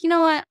I was like, you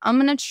know what? I'm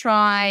going to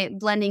try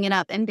blending it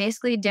up and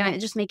basically doing it,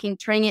 just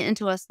turning it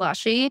into a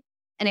slushy.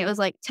 And it was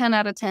like 10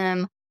 out of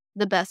 10,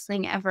 the best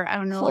thing ever. I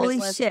don't know. Holy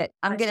shit.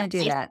 I'm going to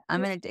do that.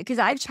 I'm going to, because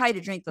I've tried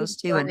to drink those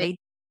too. And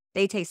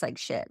they taste like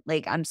shit.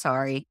 Like, I'm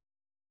sorry.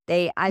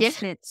 I've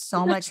spent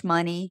so much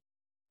money.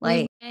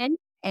 Like, and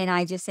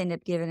I just end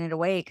up giving it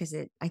away because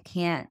I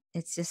can't,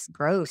 it's just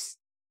gross.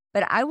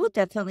 But I will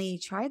definitely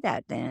try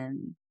that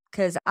then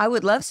because I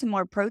would love some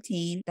more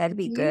protein. That'd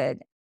be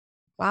good.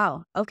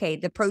 Wow. Okay.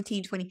 The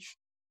protein 20.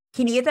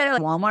 Can you get that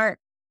at Walmart?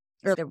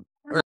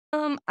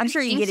 I'm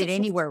sure you can get it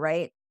anywhere,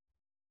 right?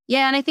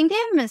 Yeah. And I think they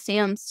have them at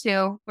Sam's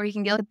too, where you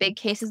can get the big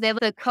cases. They have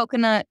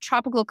the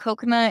tropical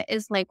coconut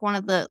is like one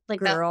of the,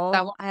 like,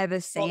 girl, I have a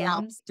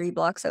Sam's 3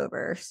 blocks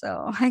over.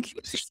 So I can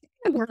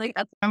like,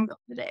 that's where I'm going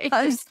today.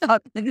 I was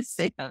stopping at the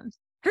Sam's.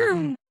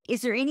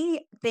 Is there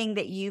anything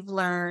that you've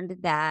learned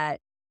that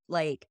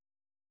like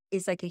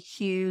is like a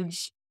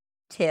huge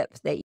tip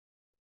that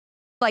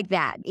like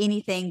that?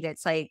 Anything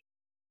that's like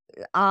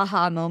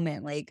aha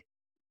moment, like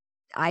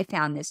I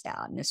found this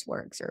out and this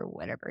works or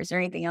whatever. Is there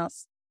anything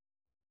else?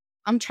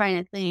 I'm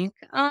trying to think.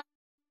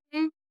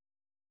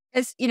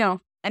 Because,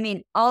 I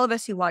mean, all of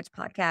us who watch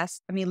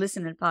podcasts,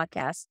 listen to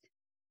podcasts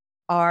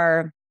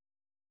are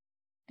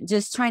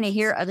just trying to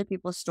hear other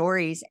people's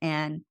stories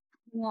and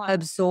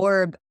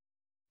absorb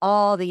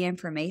all the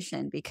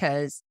information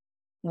because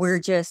we're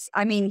just,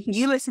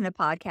 you listen to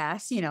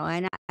podcasts,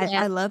 and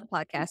I love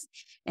podcasts.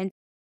 And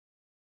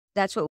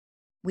that's what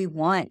we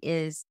want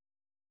is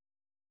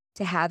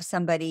to have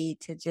somebody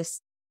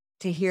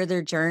to hear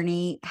their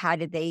journey. How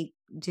did they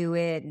do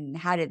it? And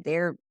how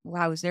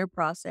was their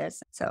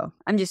process? So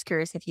I'm just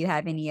curious if you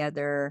have any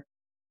other.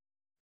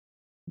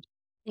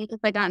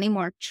 If I got any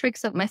more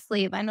tricks up my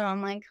sleeve. I know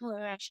I'm like, oh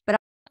gosh. But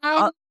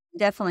I'll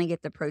definitely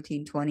get the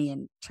protein 20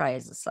 and try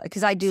as a slush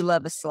because I do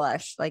love a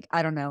slush. Like,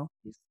 I don't know.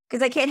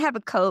 Because I can't have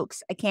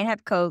Cokes.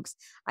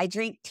 I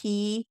drink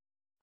tea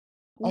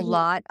a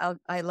lot.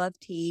 I love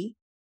tea.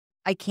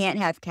 I can't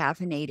have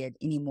caffeinated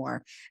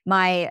anymore.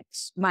 My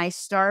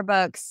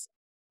Starbucks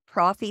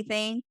coffee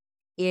thing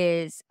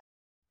is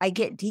I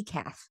get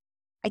decaf.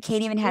 I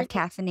can't even have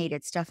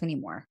caffeinated stuff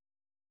anymore.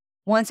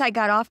 Once I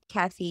got off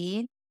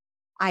caffeine,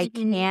 I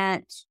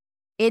can't.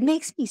 It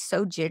makes me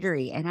so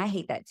jittery, and I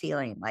hate that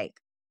feeling. Like,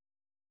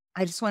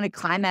 I just want to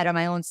climb out of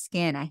my own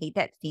skin. I hate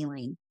that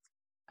feeling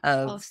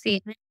of.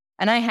 See,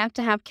 and I have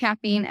to have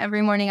caffeine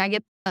every morning. I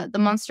get the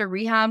Monster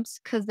Rehabs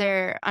because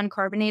they're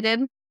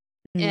uncarbonated.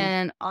 Mm.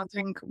 and I'll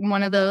drink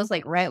one of those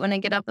like right when I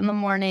get up in the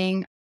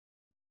morning.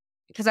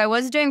 Because I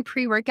was doing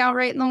pre-workout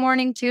right in the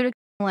morning too to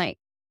like,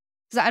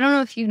 because I don't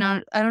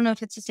know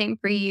if it's the same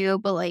for you,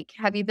 but like,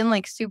 have you been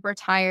like super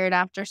tired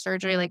after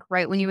surgery? Like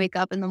right when you wake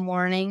up in the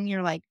morning,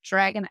 you're like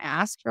dragging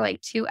ass for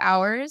like 2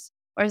 hours,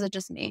 or is it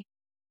just me?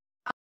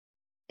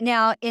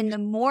 Now, in the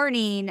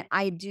morning,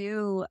 I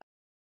do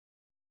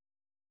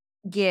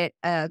get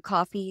a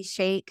coffee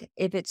shake.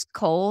 If it's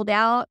cold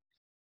out,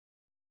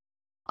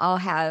 I'll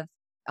have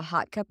a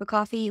hot cup of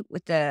coffee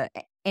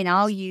and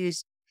I'll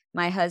use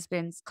my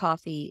husband's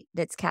coffee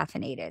that's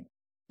caffeinated.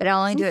 But I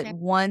only do it Okay.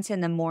 once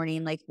in the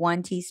morning, like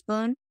 1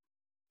 teaspoon.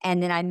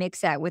 And then I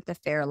mix that with the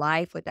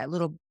Fairlife with that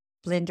little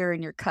blender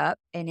in your cup.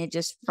 And it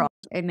just frosts.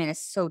 I mean,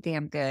 it's so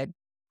damn good.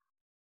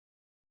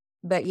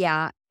 But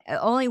yeah,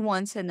 only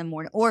once in the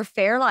morning. Or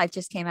Fairlife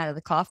just came out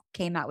with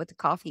the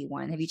coffee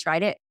one. Have you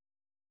tried it?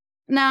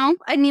 No,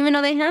 I didn't even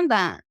know they had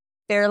that.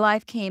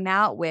 Fairlife came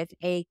out with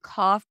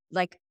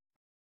like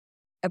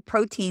a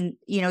protein,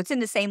 it's in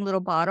the same little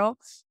bottle,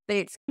 but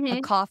it's a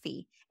Mhm.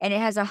 coffee and it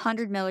has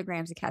 100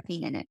 milligrams of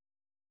caffeine in it.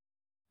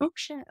 Oh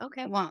shit.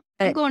 Okay. Well,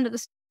 I'm But going to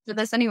this for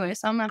this anyway,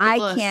 so I'm gonna have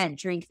to I look. can't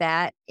drink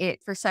that.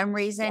 For some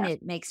reason, Yeah.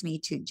 it makes me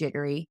too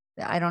jittery.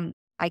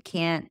 I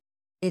can't,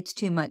 it's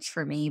too much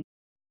for me.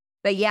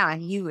 But yeah,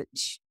 you would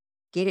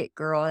get it,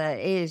 girl. That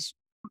is,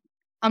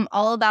 I'm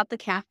all about the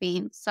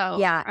caffeine. So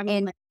yeah. I'm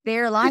And like,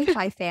 Fairlife,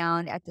 I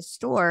found at the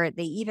store,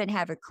 they even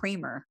have a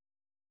creamer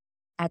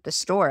at the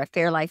store, a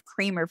Fairlife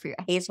creamer for your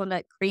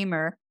hazelnut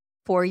creamer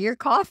for your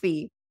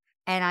coffee.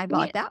 And I yeah.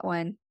 bought that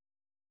one.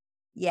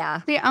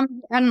 Yeah. See,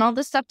 I'm adding all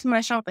this stuff to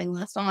my shopping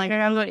list. I'm like, I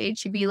gotta go to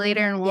HEB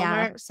later and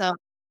Yeah. Walmart. So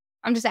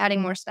I'm just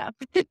adding more stuff.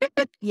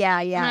 Yeah.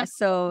 I'm Yeah. gonna-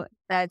 So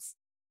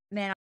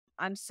man,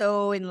 I'm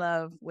so in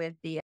love with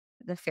the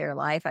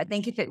Fairlife. I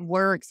think if it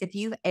works,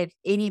 if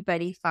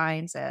anybody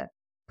finds a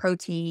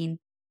protein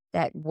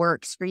that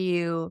works for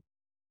you,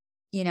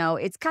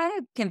 it's kind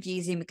of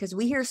confusing because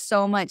we hear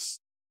so much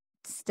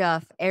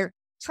stuff.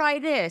 Try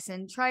this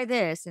and try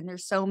this. And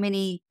there's so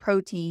many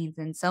proteins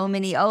and so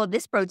many, oh,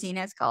 this protein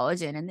has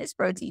collagen and this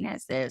protein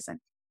has this. And,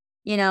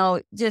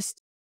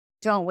 just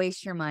don't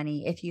waste your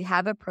money. If you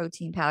have a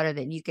protein powder,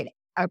 then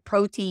a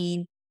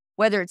protein,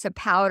 whether it's a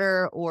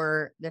powder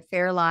or the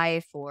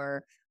Fairlife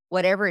or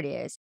whatever it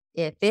is,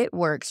 if it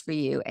works for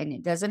you and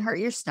it doesn't hurt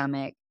your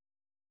stomach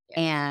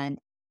and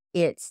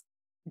it's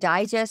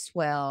digests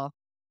well,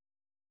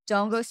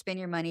 don't go spend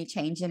your money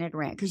changing it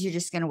around because you're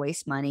just going to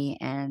waste money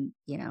and,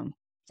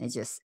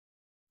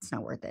 it's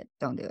not worth it.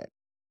 Don't do it.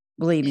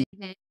 Believe me,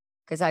 Mhm.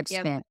 because I've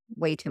Yep. spent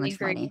way too Totally much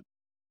agree. money.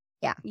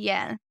 Yeah.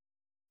 Yeah.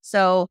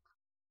 So,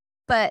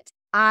 but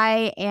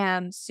I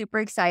am super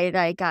excited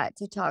I got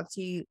to talk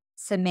to you,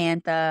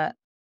 Samantha.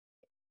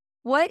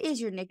 What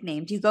is your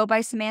nickname? Do you go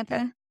by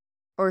Samantha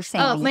or Oh,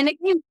 Sammy? my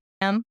nickname is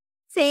Sam or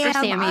Sam.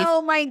 Sammy.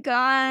 Oh my Yeah.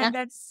 God.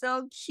 That's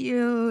so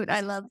cute.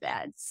 I love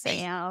that.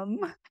 Sam.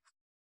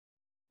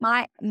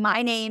 My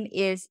name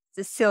is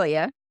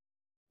Cecilia,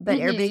 but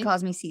everybody Mm-hmm.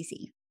 calls me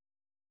CeCe.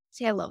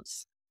 See, I love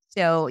this.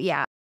 So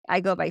yeah, I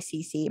go by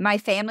CeCe. My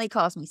family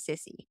calls me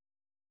Sissy.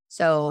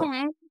 So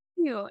Aw,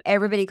 cute.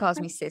 everybody calls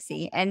me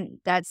Sissy. And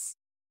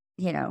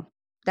you know,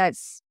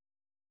 that's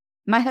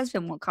my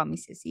husband won't call me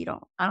Sissy.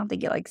 I don't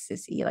think he likes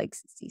Sissy. He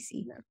likes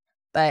CeCe.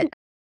 But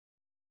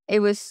it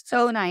was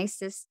so nice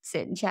to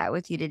sit and chat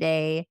with you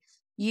today. It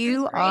was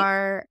You great.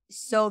 are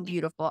so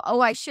beautiful. Oh,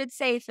 I should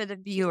say for the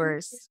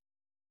viewers,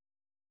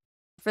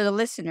 for the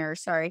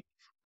listeners, sorry,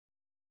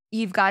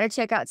 you've got to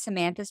check out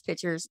Samantha's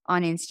pictures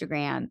on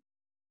Instagram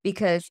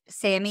because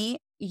Sammy,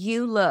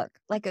 you look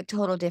like a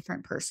total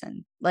different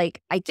person.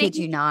 Like, I Thank kid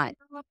you. you not.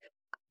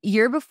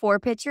 Your before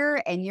picture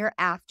and your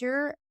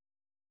after,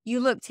 you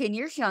look 10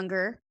 years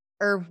younger,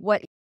 or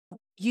what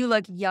you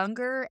look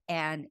younger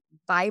and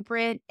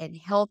vibrant and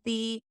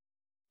healthy.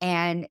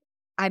 And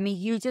I mean,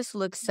 you just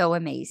look so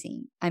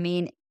amazing. I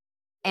mean,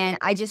 and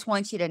I just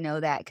want you to know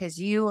that because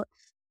it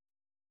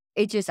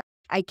just,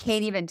 I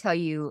can't even tell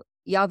you,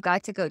 y'all have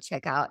got to go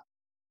check out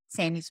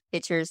Sammy's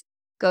pictures.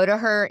 Go to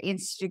her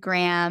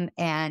Instagram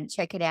and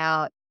check it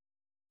out.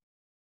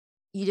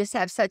 You just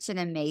have such an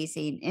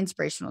amazing,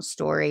 inspirational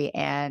story.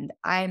 And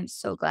I'm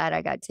so glad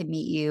I got to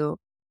meet you.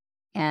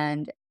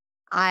 And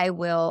I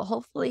will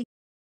hopefully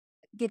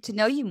get to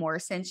know you more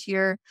since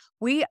Yeah.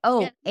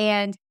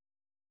 and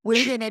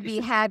we're going to be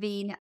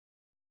having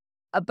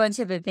a bunch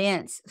of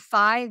events,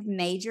 5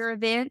 major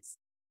events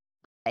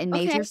in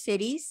Okay. major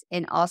cities,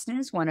 and Austin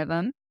is one of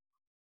them.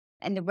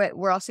 And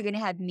we're also going to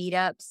have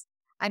meetups.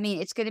 I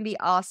mean, it's going to be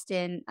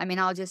Austin. I mean,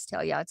 I'll just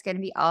tell you, it's going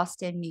to be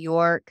Austin, New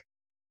York,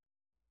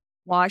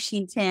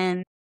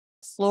 Washington,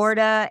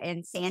 Florida,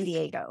 and San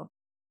Diego.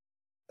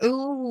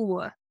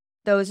 Ooh.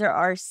 Those are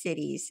our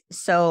cities.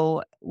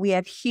 So we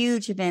have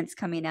huge events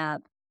coming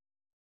up.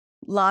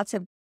 Lots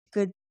of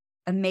good,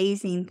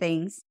 amazing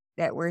things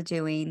that we're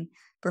doing.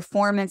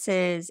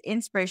 Performances,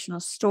 inspirational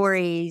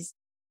stories,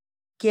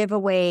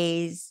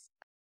 giveaways,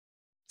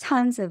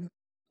 tons of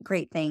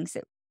great things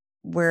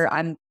where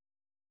I'm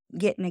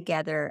getting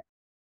together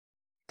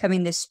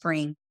coming this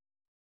spring.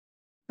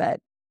 but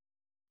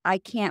I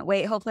can't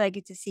wait. Hopefully I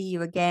get to see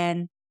you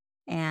again.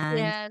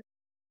 And Yeah.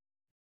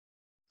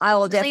 I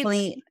will Really,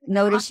 definitely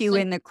notice you honestly,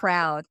 in the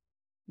crowd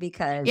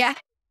because yeah.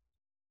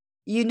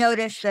 you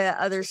notice the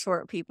other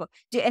short people.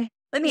 And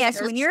let me ask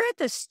you, when Yes. you're at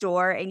the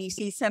store and you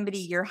see somebody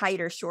your height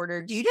or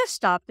shorter, do you just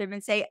stop them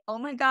and say, "Oh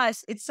my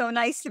gosh, it's so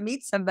nice to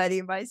meet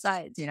somebody my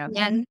size," you know?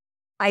 Yeah.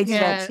 I do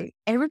that Yeah. too.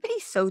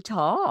 Everybody's so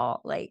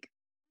tall. Like,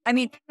 I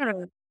mean,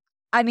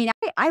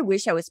 I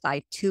wish I was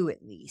 5'2"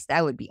 at least.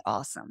 That would be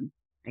awesome.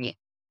 Yeah.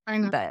 I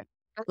know. But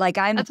like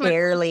I'm That's my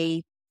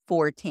barely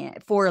 4'10",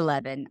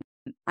 4'11".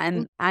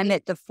 I'm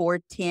at the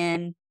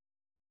 4'10",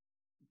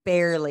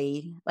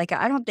 barely. Like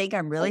I don't think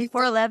I'm really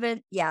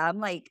 4'11". Yeah, I'm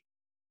like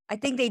I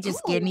think they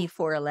just give Ooh. me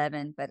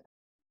 4'11", but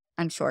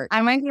I'm short.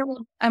 I might be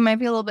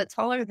a little bit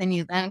taller than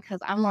you then, because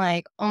I'm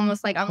like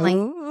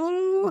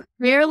Ooh.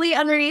 barely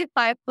underneath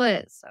 5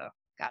 foot. So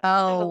got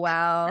Oh,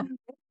 wow.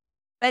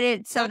 But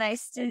it's so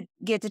nice to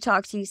get to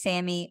talk to you,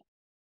 Sammy.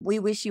 We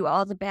wish you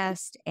all the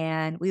best,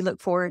 and we look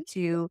forward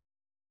to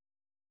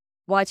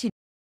watching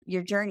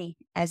your journey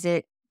as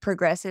it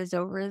progresses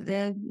over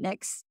the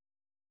next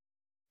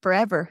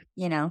forever,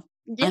 you know.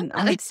 yeah.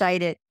 I'm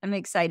excited. I'm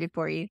excited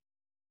for you.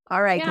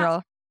 All right, Yeah.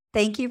 girl.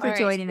 Thank you All for right.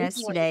 joining Thank us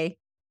you. today.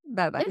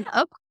 Bye-bye.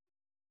 Yeah. Okay.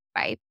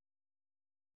 Bye.